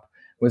shop,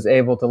 was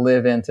able to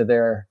live into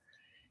their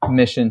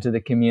mission to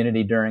the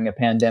community during a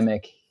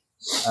pandemic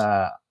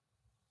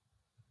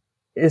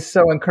is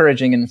so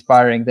encouraging and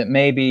inspiring that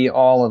maybe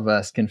all of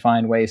us can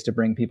find ways to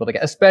bring people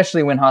together,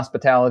 especially when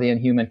hospitality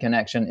and human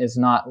connection is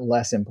not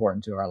less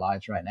important to our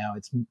lives right now.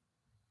 It's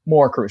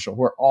more crucial.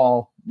 We're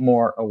all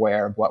more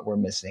aware of what we're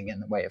missing in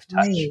the way of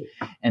touch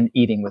and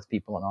eating with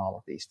people and all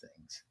of these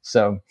things.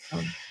 So,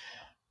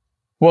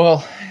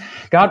 well,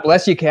 God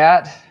bless you,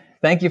 Kat.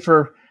 Thank you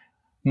for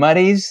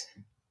Muddy's.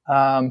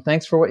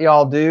 Thanks for what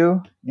y'all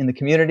do in the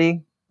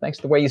community. Thanks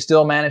for the way you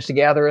still manage to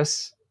gather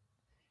us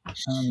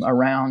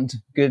around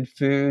good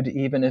food,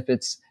 even if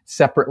it's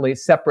separate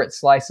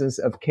slices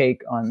of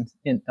cake on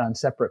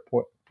separate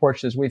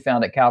porches. We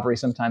found at Calvary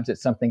sometimes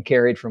it's something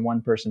carried from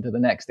one person to the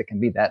next that can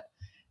be that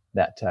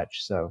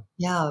touch. So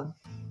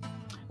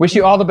wish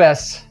you all the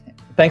best.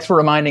 Thanks for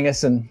reminding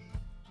us and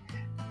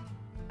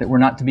that we're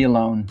not to be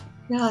alone.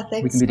 Yeah,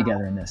 thanks. We can be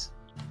together in this.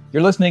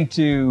 You're listening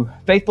to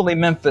Faithfully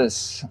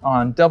Memphis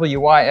on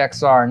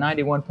WYXR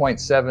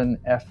 91.7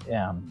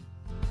 FM.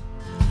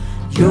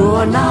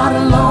 You're not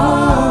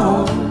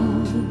alone.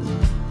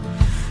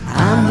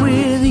 I'm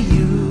with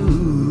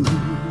you.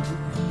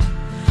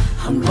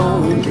 I'm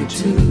lonely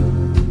too.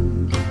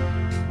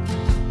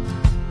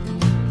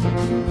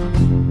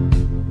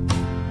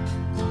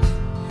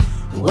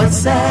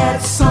 What's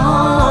that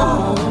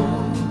song?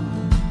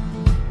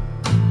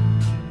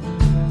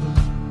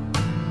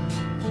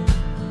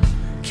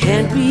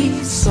 Can't be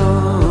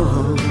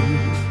sung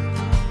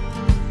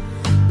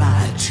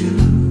by two.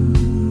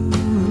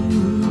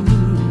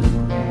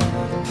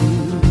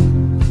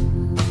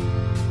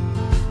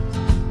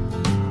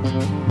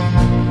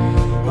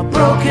 A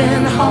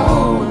broken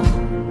home,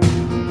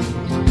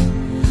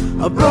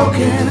 a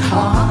broken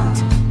heart,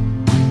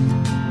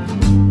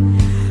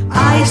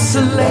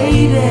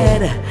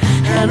 isolated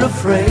and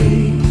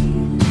afraid.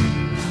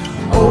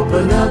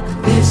 Open up,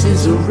 this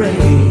is a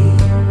ray.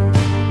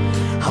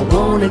 I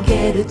wanna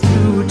get it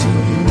through to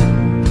you.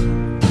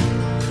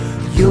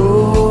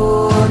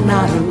 You're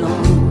not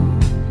alone.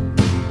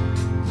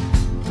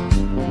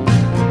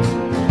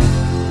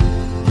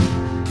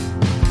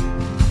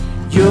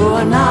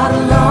 You're not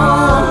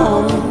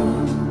alone.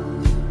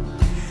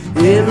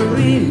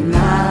 Every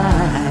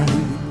night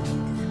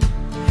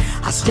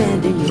I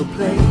stand in your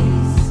place.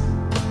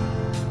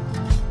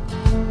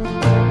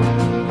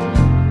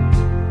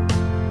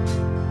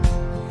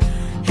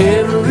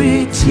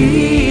 Every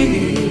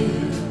tear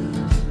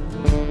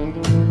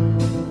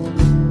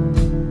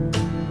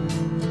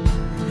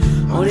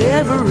on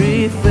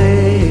every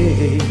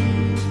face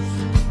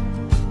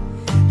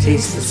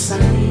tastes the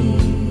same.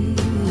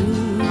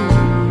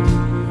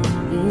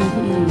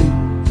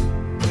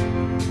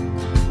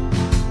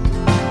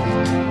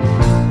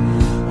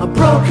 A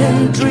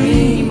broken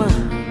dream, a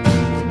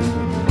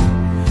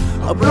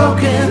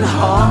broken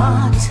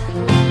heart,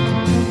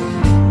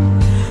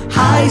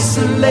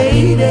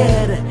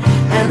 isolated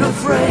and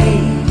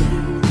afraid.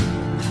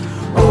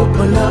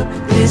 Open up,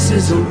 this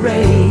is a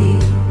ray.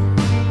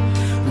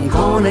 I'm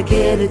gonna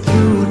get it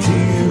through to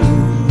you.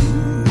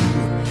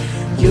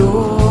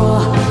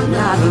 You're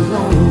not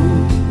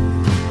alone.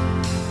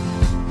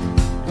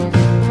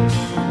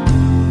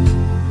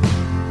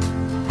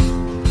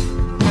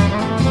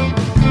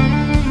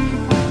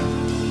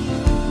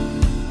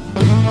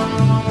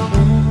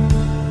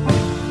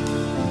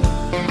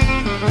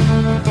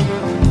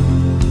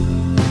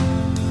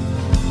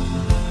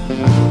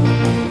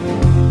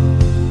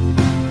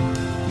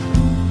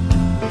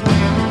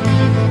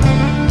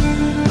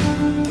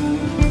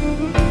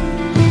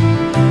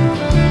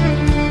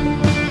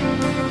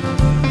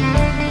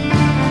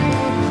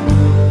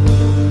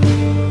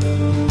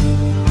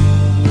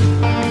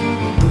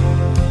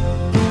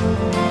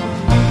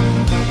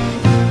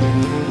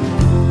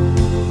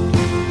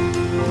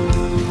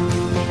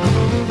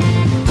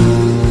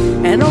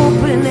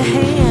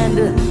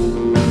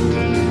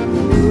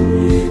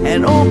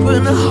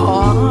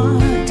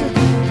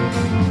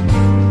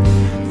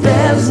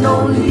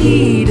 no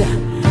need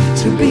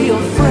to be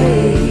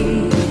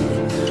afraid.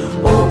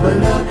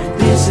 Open up,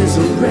 this is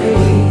a ray.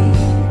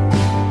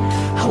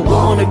 I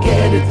wanna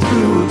get it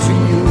through to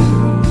you.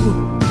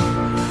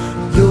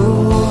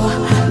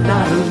 You're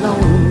not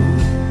alone.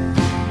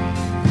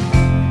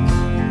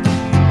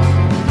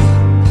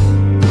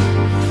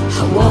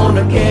 I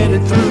wanna get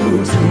it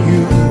through to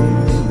you.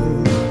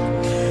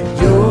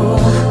 You're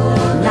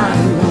not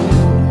alone.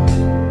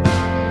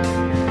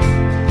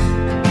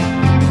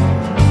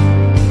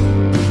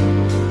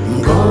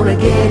 I'm gonna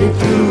get it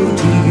through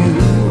to you.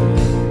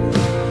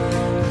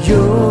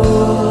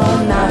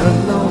 You're not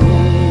alone.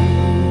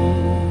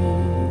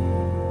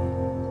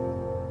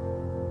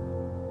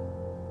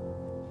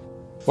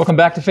 Welcome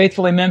back to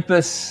Faithfully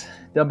Memphis,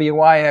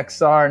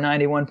 WYXR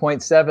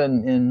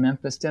 91.7 in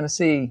Memphis,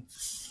 Tennessee.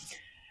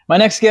 My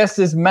next guest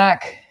is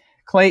Mac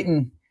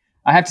Clayton.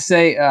 I have to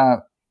say,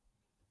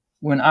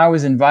 when I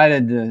was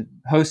invited to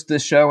host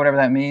this show, whatever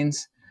that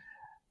means,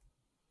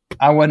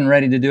 I wasn't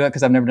ready to do it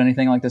because I've never done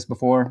anything like this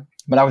before.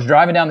 But I was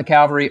driving down the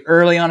Calvary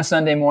early on a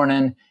Sunday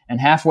morning, and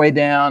halfway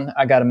down,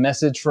 I got a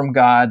message from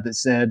God that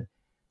said,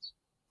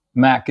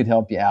 Mac could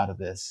help you out of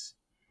this.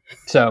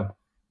 So,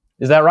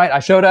 is that right? I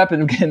showed up,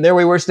 and there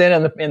we were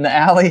standing in the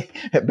alley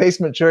at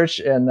Basement Church,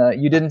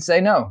 and you didn't say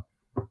no.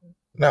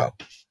 No.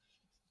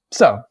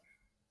 So,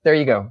 there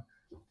you go.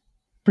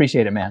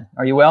 Appreciate it, man.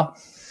 Are you well?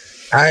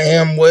 I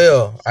am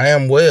well.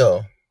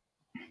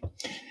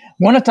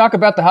 Want to talk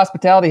about the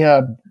Hospitality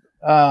Hub,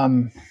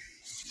 and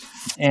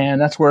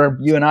that's where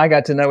you and I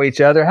got to know each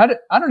other.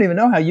 I don't even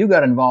know how you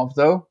got involved,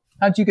 though.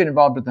 How did you get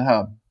involved with the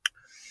Hub?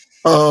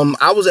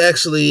 I was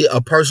actually a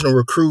personal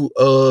recruit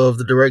of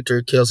the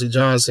director, Kelsey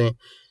Johnson.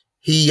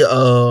 I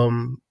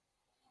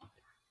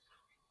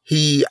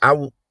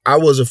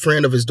was a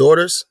friend of his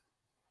daughter's.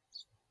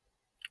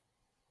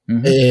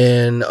 Mm-hmm.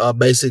 And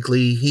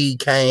basically he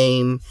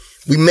came,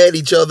 we met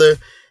each other,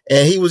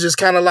 and he was just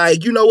kind of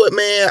like, you know what,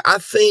 man, I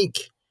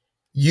think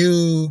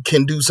you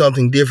can do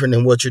something different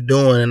than what you're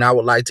doing, and I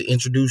would like to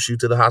introduce you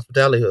to the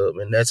Hospitality Hub.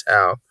 And that's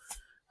how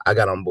I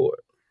got on board.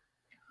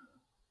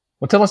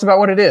 Well, tell us about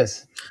what it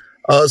is.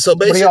 So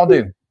basically, what do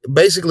y'all do?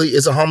 Basically,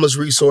 it's a homeless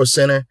resource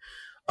center.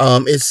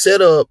 It's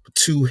set up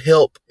to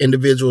help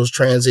individuals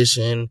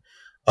transition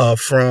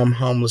from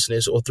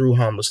homelessness or through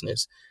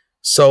homelessness.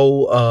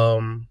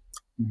 So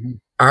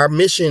our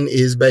mission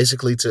is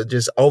basically to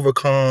just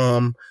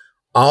overcome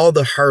all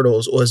the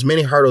hurdles, or as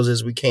many hurdles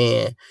as we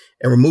can,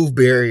 and remove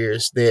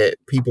barriers that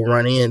people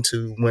run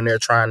into when they're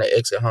trying to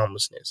exit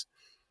homelessness.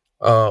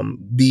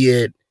 Be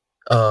it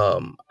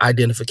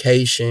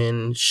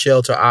identification,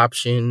 shelter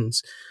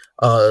options,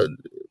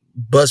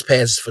 bus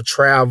passes for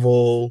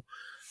travel,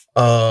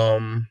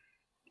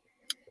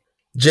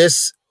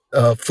 just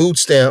food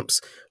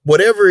stamps,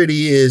 whatever it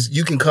is.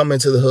 You can come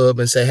into the hub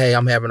and say, hey,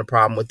 I'm having a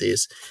problem with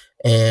this.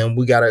 And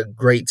we got a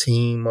great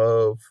team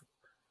of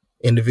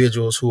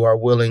individuals who are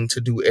willing to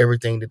do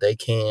everything that they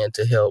can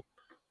to help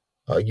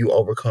you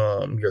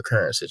overcome your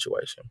current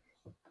situation.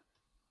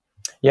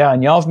 Yeah,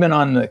 and y'all's been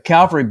on the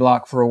Calvary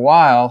block for a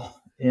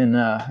while in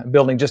a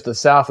building just to the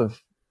south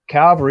of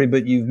Calvary,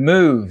 but you've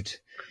moved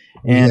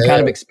and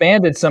kind of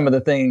expanded some of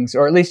the things,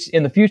 or at least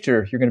in the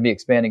future, you're going to be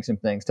expanding some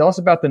things. Tell us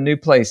about the new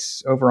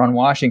place over on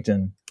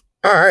Washington.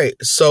 All right.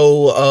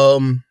 So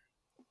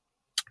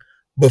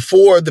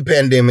before the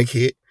pandemic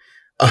hit,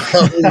 we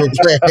were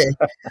planning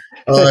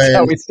That's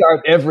how we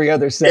start every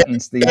other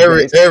sentence.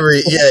 Every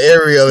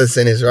other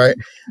sentence, right?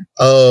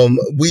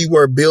 We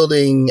were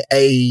building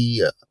a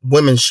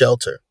women's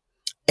shelter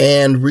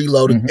and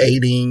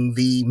relocating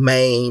the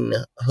main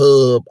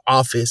hub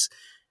office,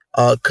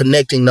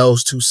 connecting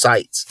those two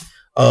sites.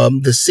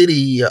 The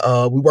city,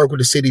 we work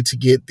with the city to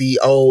get the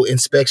old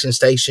inspection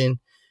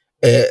station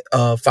at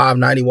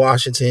 590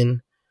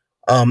 Washington,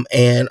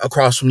 and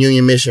across from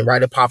Union Mission,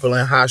 right at Poplar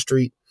and High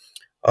Street,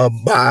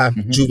 by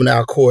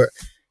Juvenile Court.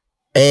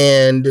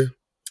 And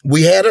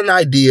we had an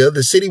idea.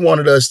 The city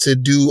wanted us to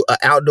do an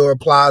outdoor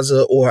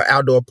plaza or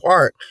outdoor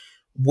park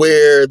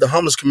where the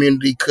homeless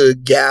community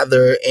could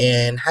gather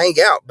and hang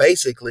out,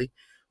 basically,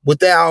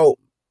 without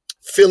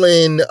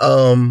feeling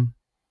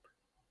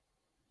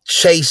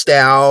chased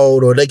out,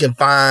 or they can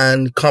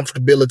find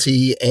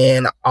comfortability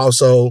and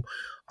also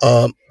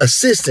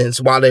assistance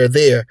while they're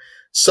there.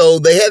 So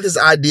they had this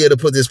idea to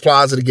put this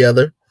plaza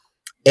together,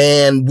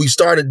 and we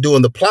started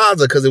doing the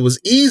plaza because it was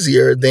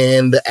easier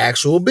than the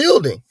actual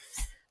building.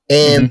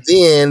 And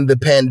then the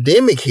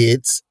pandemic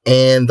hits,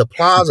 and the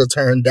plaza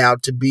turned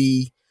out to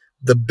be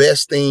the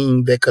best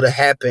thing that could have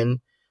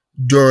happened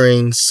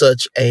during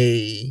such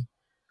a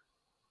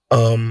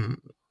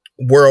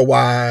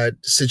worldwide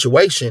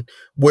situation,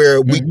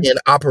 where we can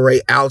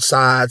operate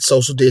outside,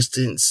 social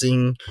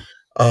distancing,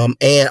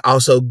 and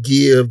also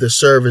give the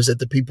service that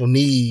the people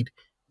need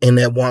in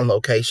that one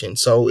location.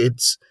 So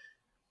it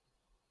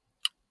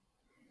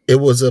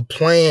was a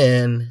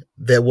plan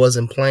that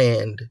wasn't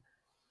planned.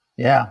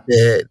 Yeah.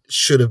 That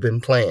should have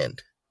been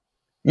planned.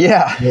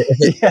 Yeah.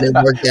 It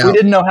worked out. We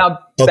didn't know how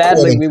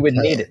badly we would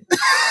need it.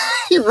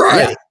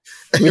 Right.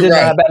 We didn't know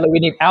Right. how badly we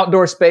need.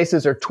 Outdoor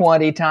spaces are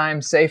 20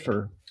 times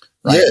safer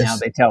right now,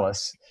 they tell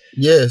us.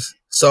 Yes.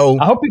 So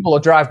I hope people will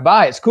drive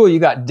by. It's cool. You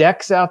got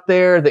decks out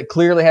there that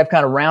clearly have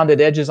kind of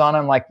rounded edges on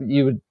them. Like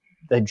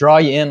they draw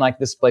you in like,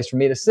 this place for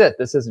me to sit.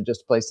 This isn't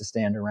just a place to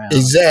stand around.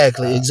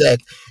 exactly.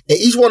 And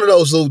each one of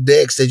those little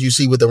decks that you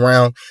see with the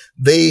round,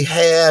 they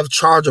have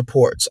charger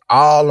ports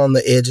all on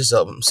the edges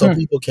of them. So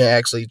people can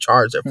actually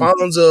charge their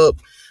phones up.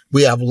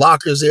 We have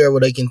lockers there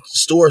where they can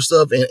store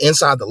stuff. And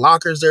inside the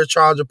lockers, there are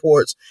charger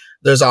ports.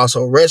 There's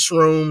also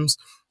restrooms,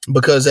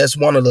 because that's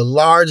one of the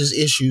largest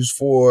issues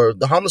for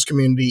the homeless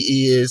community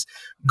is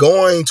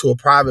going to a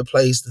private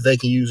place that they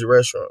can use a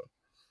restroom,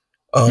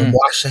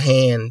 wash their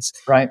hands,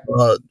 right,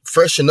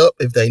 freshen up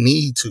if they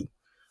need to.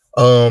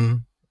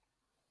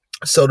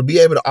 So to be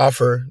able to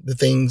offer the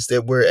things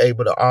that we're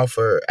able to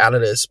offer out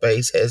of that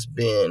space has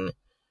been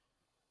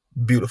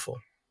beautiful.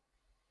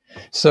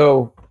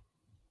 So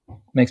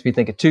makes me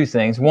think of two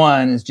things.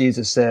 One is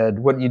Jesus said,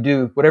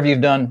 whatever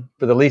you've done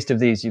for the least of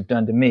these, you've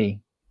done to me.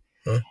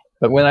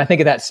 But when I think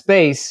of that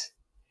space,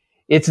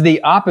 it's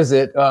the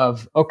opposite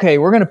of, okay,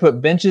 we're going to put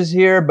benches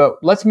here,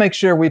 but let's make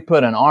sure we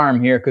put an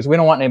arm here because we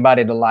don't want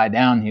anybody to lie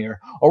down here.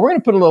 Or we're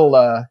going to put a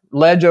little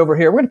ledge over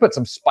here. We're going to put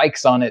some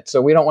spikes on it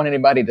so we don't want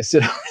anybody to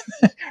sit over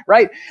there,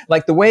 right?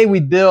 Like the way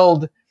we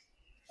build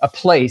a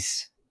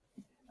place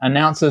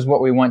announces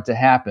what we want to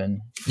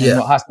happen. And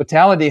what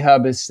Hospitality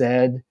Hub has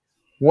said,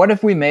 what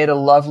if we made a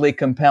lovely,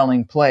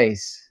 compelling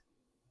place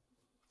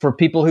for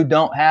people who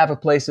don't have a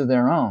place of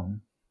their own?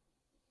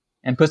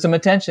 And put some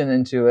attention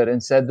into it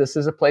and said, this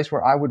is a place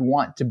where I would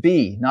want to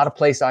be, not a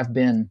place I've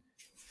been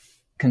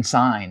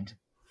consigned.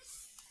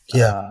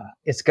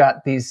 It's got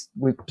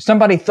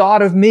somebody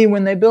thought of me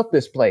when they built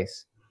this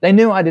place. They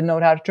knew I didn't know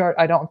how to charge.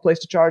 I don't have a place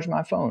to charge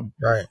my phone.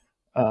 Right.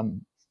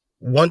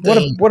 What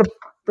a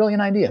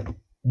brilliant idea.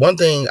 One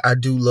thing I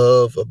do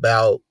love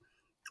about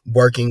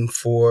working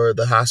for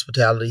the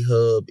Hospitality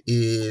Hub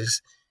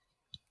is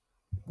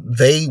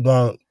they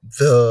want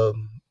the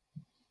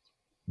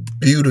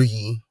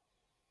beauty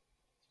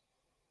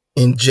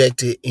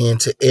injected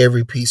into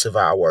every piece of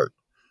our work.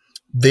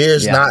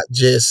 There's not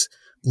just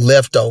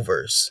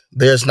leftovers.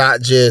 There's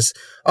not just,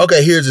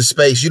 okay, here's a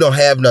space. You don't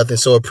have nothing,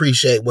 so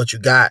appreciate what you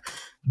got.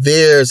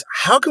 There's,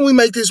 how can we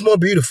make this more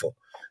beautiful?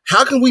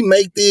 How can we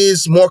make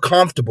this more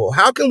comfortable?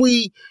 How can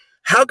we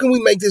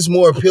make this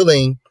more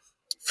appealing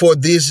for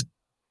this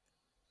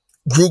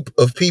group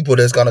of people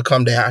that's going to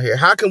come down here?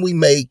 How can we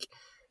make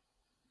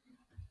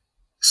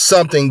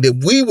something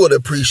that we would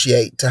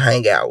appreciate to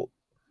hang out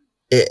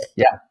in?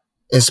 Yeah.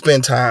 And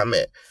spend time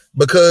in?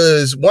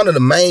 Because one of the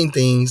main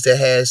things that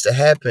has to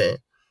happen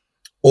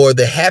or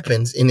that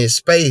happens in this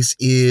space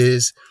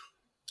is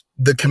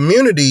the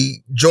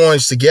community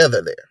joins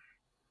together there,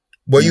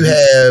 where you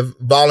have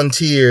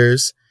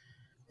volunteers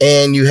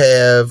and you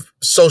have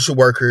social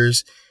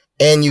workers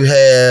and you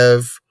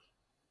have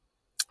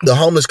the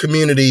homeless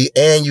community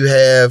and you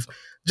have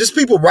just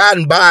people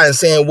riding by and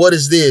saying, what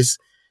is this?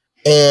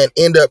 And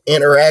end up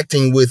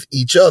interacting with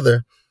each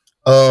other.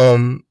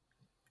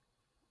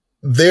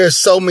 There's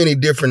so many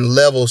different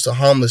levels to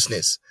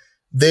homelessness.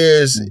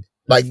 There's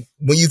like,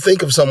 when you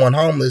think of someone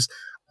homeless,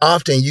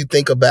 often you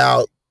think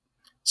about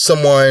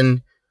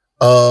someone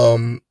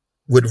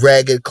with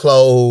ragged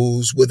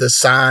clothes, with a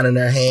sign in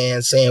their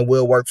hand saying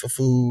we'll work for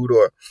food,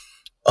 or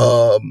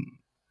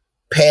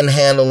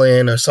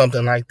panhandling or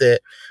something like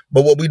that.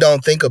 But what we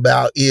don't think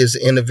about is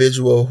the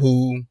individual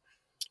who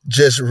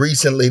just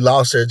recently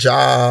lost their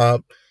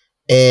job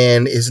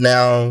and is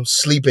now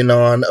sleeping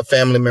on a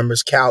family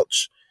member's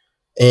couch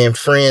and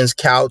friend's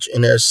couch,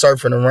 and they're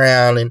surfing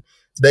around, and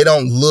they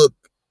don't look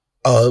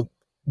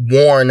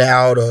worn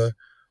out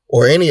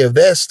or any of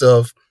that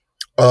stuff,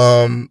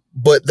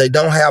 but they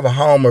don't have a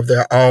home of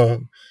their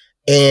own,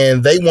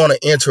 and they want to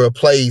enter a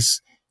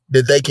place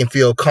that they can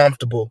feel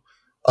comfortable.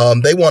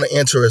 They want to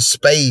enter a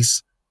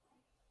space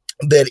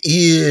that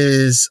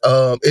is,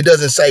 it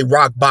doesn't say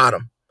rock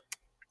bottom.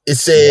 It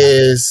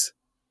says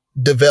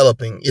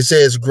developing. It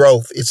says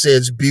growth. It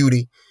says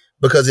beauty,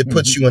 because it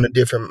puts you in a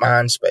different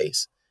mind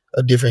space,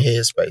 a different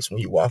head space when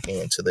you walk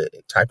into the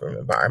type of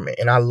environment.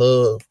 And I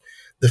love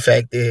the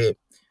fact that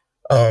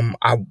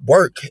I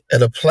work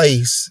at a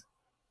place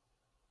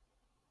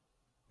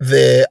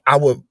that I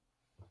would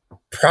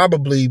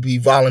probably be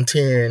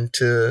volunteering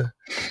to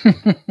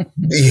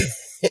be.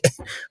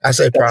 I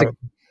say probably.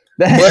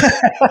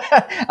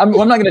 I'm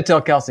not going to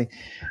tell Kelsey.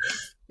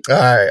 All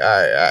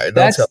right.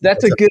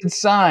 That's a good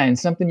sign.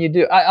 Something you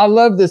do. I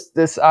love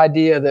this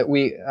idea that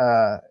we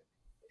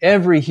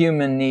every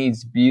human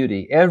needs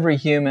beauty. Every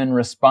human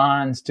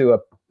responds to a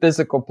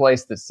physical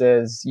place that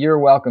says you're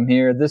welcome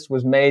here. This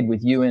was made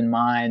with you in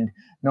mind.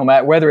 No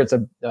matter whether it's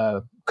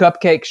a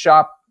cupcake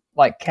shop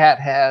like Kat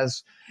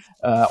has,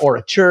 or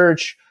a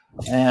church.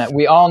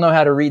 We all know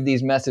how to read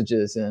these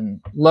messages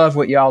and love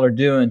what y'all are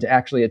doing to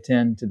actually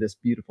attend to this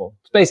beautiful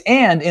space.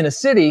 And in a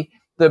city,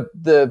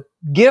 the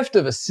gift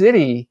of a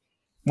city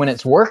when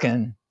it's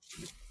working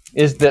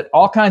is that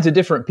all kinds of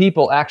different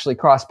people actually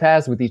cross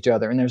paths with each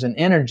other. And there's an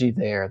energy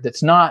there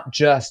that's not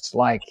just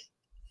like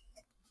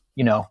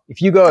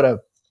if you go to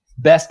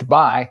Best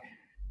Buy,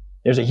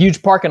 there's a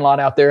huge parking lot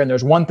out there and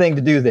there's one thing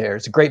to do there.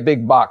 It's a great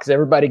big box.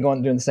 Everybody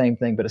going doing the same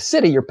thing. But a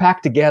city, you're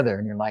packed together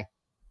and you're like,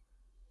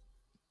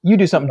 you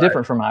do something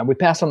different from mine. We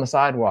pass on the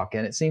sidewalk,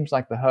 and it seems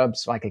like the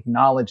hub's like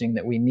acknowledging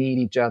that we need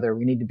each other.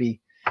 We need to be,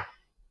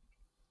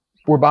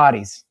 we're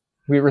bodies.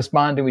 We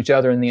respond to each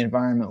other in the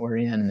environment we're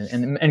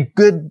in, and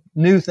good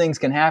new things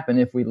can happen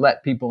if we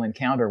let people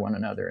encounter one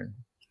another and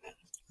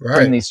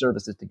bring these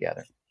services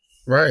together.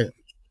 Right.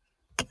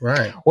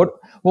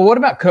 What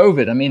about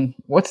COVID? I mean,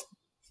 what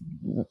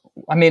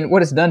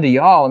it's done to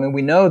y'all? I mean,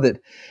 we know that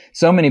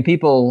so many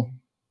people,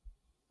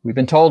 we've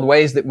been told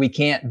ways that we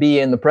can't be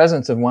in the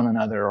presence of one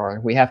another, or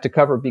we have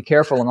to be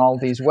careful in all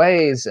these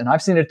ways. And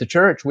I've seen it at the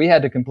church. We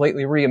had to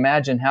completely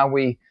reimagine how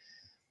we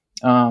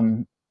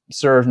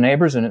serve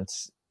neighbors, and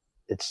it's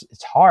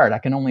hard. I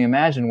can only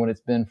imagine what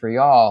it's been for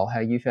y'all, how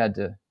you've had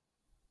to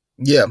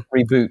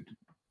reboot.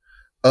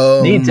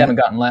 Needs haven't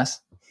gotten less.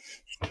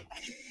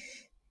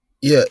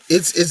 Yeah,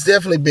 it's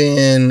definitely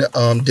been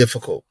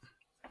difficult.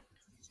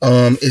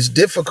 It's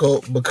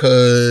difficult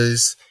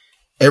because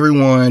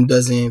everyone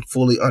doesn't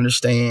fully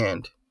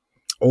understand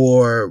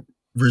or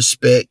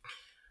respect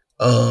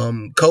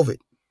COVID.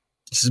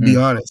 Just to be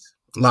honest,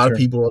 a lot of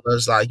people are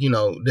just like,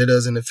 that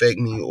doesn't affect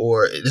me,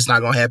 or it's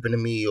not going to happen to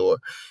me, or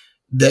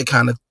that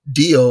kind of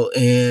deal.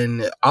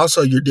 And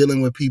also, you're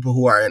dealing with people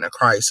who are in a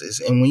crisis.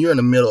 And when you're in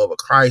the middle of a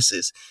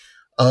crisis,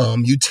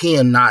 you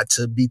tend not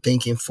to be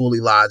thinking fully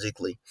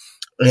logically.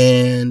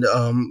 And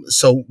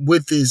so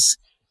with this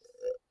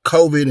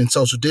COVID and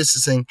social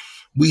distancing,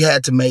 we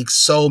had to make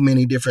so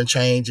many different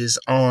changes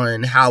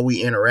on how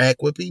we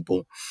interact with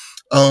people.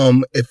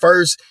 At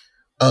first,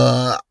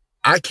 I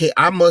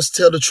must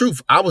tell the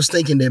truth. I was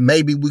thinking that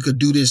maybe we could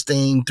do this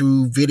thing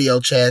through video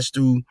chats,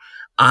 through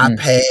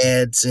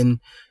iPads, and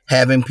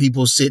having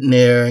people sitting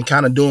there and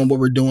kind of doing what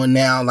we're doing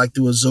now, like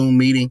through a Zoom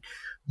meeting.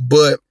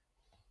 But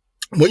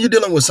when you're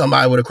dealing with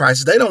somebody with a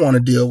crisis, they don't want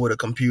to deal with a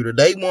computer.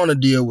 They want to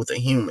deal with a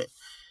human.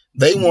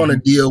 They want to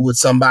deal with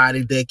somebody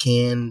that they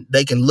can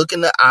look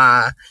in the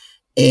eye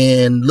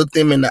and look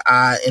them in the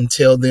eye and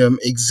tell them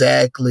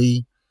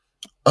exactly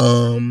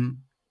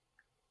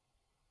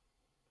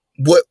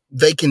what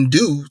they can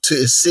do to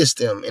assist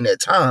them in that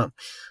time.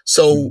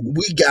 So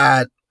we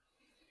got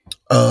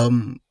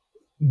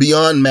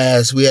beyond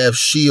masks, we have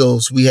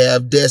shields, we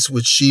have desks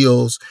with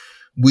shields,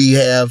 we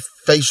have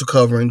facial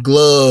covering,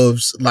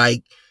 gloves.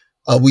 Like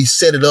we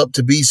set it up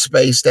to be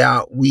spaced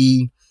out.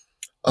 We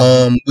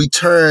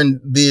turned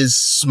this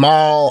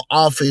small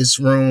office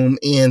room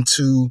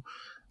into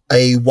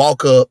a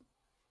walk-up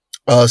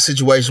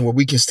situation where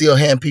we can still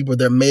hand people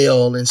their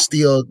mail and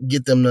still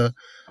get them to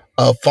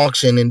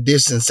function and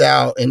distance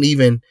out. And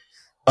even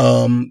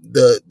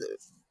the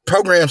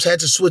programs had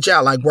to switch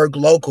out, like Work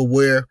Local,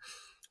 where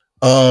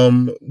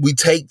we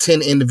take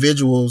 10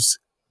 individuals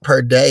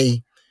per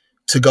day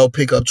to go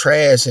pick up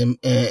trash in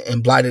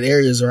blighted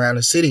areas around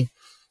the city,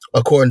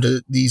 according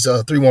to these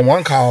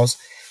 311 calls.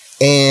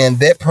 And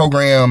that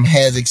program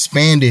has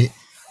expanded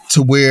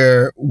to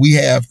where we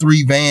have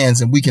 3 vans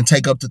and we can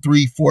take up to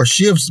 3-4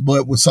 shifts.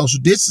 But with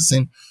social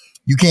distancing,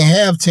 you can't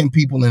have 10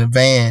 people in a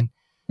van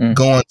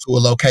going to a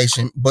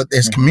location. But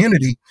as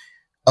community,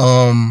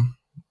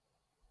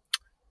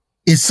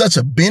 it's such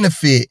a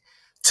benefit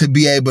to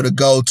be able to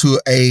go to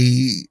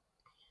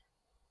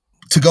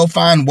go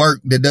find work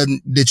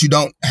that you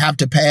don't have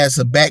to pass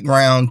a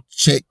background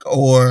check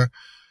or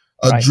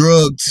a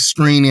drug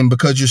screening,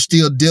 because you're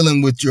still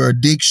dealing with your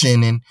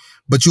addiction,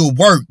 but you'll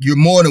work. You're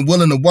more than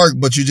willing to work,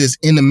 but you're just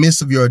in the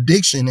midst of your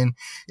addiction. And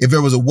if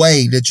there was a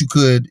way that you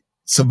could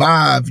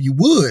survive, you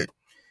would.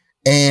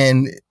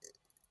 And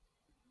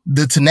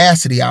the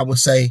tenacity, I would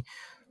say,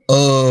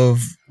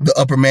 of the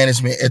upper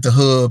management at the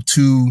hub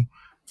to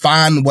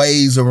find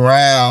ways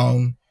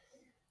around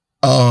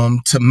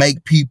to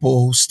make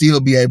people still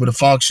be able to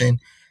function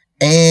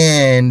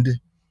and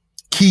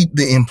keep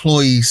the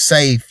employees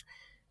safe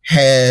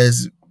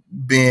has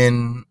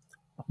been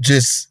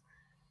just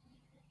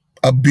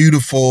a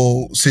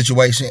beautiful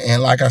situation.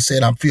 And like I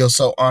said, I feel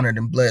so honored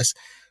and blessed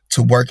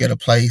to work at a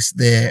place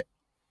that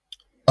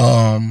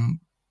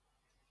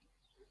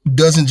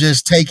doesn't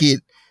just take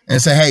it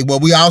and say, hey, well,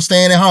 we all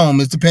staying at home.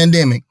 It's the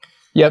pandemic.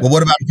 Well,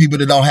 what about the people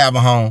that don't have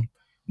a home?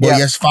 Well,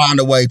 let's find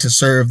a way to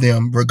serve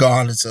them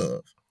regardless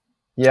of.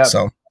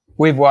 So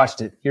we've watched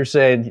it. You're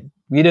saying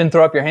you didn't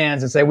throw up your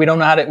hands and say, we don't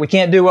know we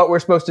can't do what we're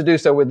supposed to do,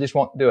 so we just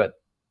won't do it.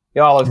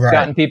 Y'all have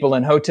gotten people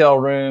in hotel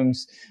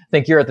rooms. I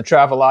think you're at the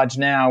Travelodge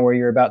now where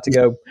you're about to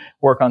go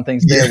work on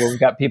things there where we've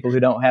got people who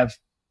don't have,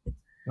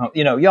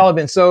 y'all have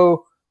been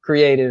so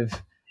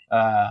creative.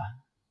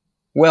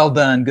 Well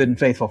done, good and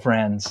faithful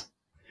friends.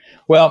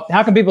 Well,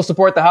 how can people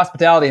support the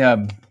Hospitality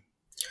Hub?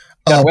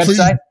 Got a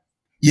website?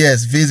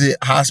 Yes, visit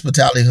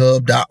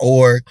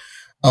hospitalityhub.org.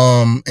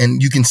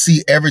 And you can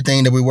see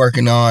everything that we're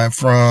working on,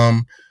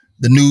 from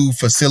the new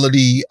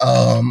facility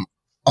on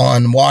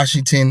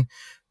Washington.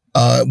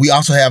 We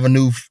also have a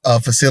new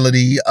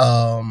facility.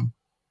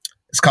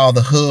 It's called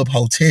the Hub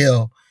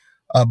Hotel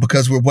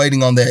because we're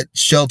waiting on that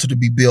shelter to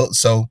be built.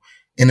 So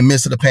in the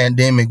midst of the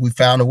pandemic, we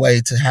found a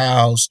way to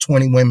house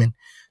 20 women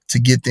to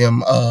get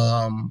them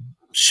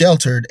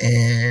sheltered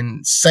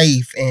and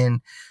safe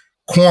and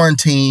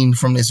quarantined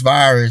from this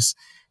virus.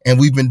 And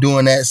we've been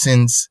doing that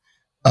since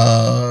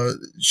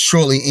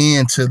shortly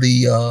into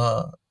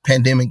the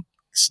pandemic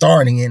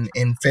starting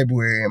in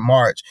February and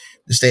March,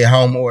 the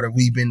stay-at-home order.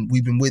 We've been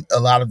with a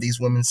lot of these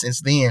women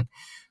since then,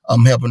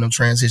 helping them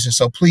transition.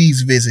 So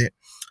please visit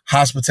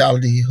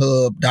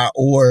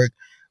hospitalityhub.org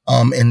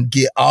and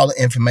get all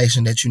the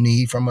information that you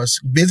need from us.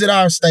 Visit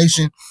our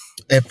station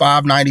at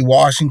 590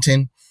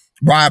 Washington.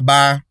 Ride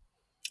by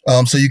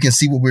so you can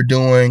see what we're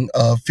doing.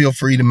 Feel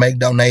free to make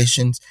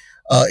donations.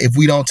 If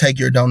we don't take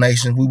your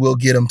donations, we will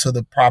get them to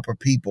the proper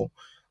people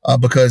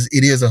because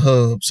it is a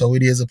hub. So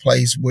it is a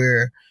place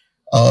where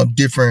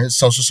different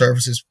social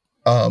services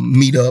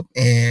meet up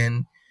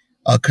and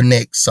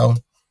connect. So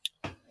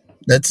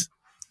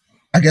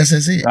I guess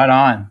that's it. Right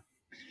on.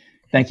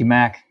 Thank you,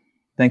 Mac.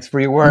 Thanks for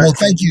your work. Well,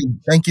 thank you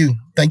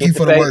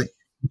for the work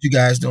that you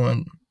guys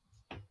doing.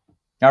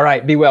 All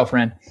right. Be well,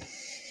 friend.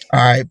 All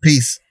right.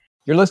 Peace.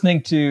 You're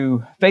listening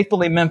to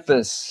Faithfully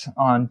Memphis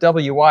on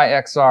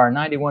WYXR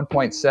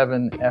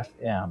 91.7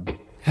 FM.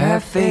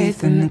 Have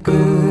faith in the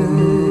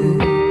good.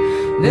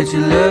 Let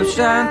your love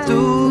shine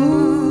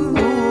through.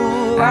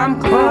 I'm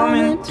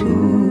coming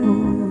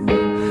through.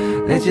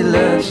 Let your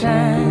love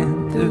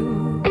shine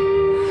through.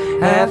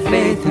 Have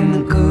faith in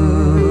the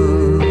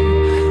good.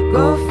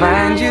 Go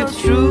find your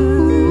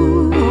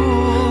truth.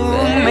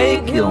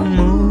 Make your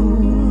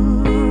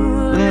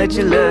move. Let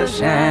your love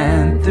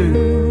shine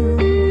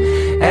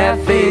through.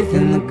 Have faith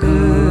in the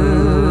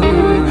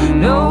good.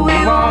 No,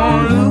 we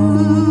won't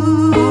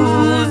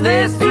lose.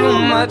 There's too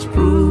much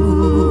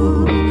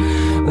proof.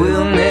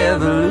 We'll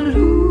never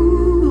lose.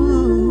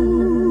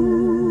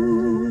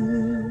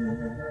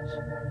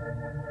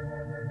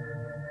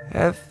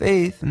 Have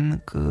faith in the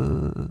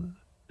good.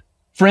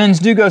 Friends,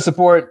 do go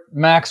support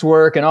Mac's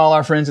work and all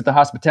our friends at the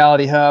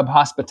Hospitality Hub,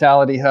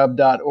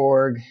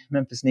 hospitalityhub.org.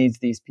 Memphis needs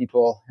these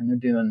people, and they're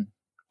doing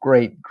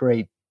great,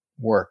 great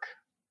work,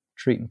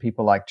 treating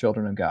people like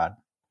children of God.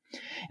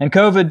 And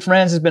COVID,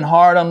 friends, has been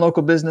hard on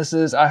local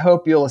businesses. I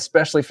hope you'll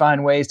especially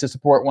find ways to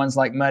support ones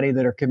like Muddy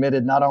that are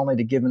committed not only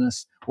to giving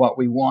us what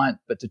we want,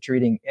 but to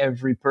treating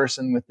every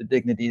person with the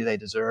dignity they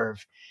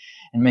deserve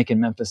and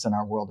making Memphis and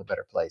our world a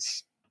better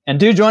place. And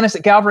do join us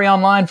at Calvary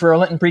Online for our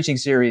Lenten preaching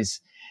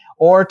series,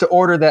 or to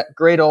order that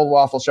great old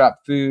waffle shop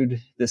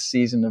food this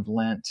season of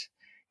Lent,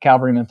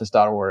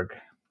 calvarymemphis.org.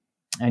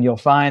 And you'll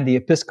find the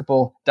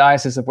Episcopal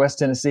Diocese of West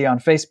Tennessee on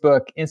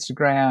Facebook,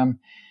 Instagram,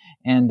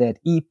 and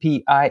at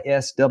episwtn.org.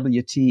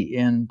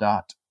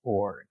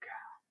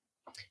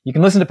 You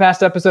can listen to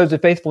past episodes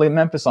of Faithfully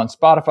Memphis on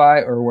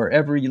Spotify or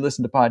wherever you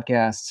listen to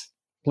podcasts.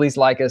 Please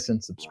like us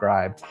and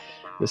subscribe.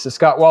 This is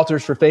Scott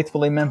Walters for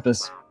Faithfully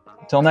Memphis.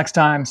 Until next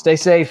time, stay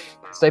safe,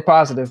 stay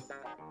positive.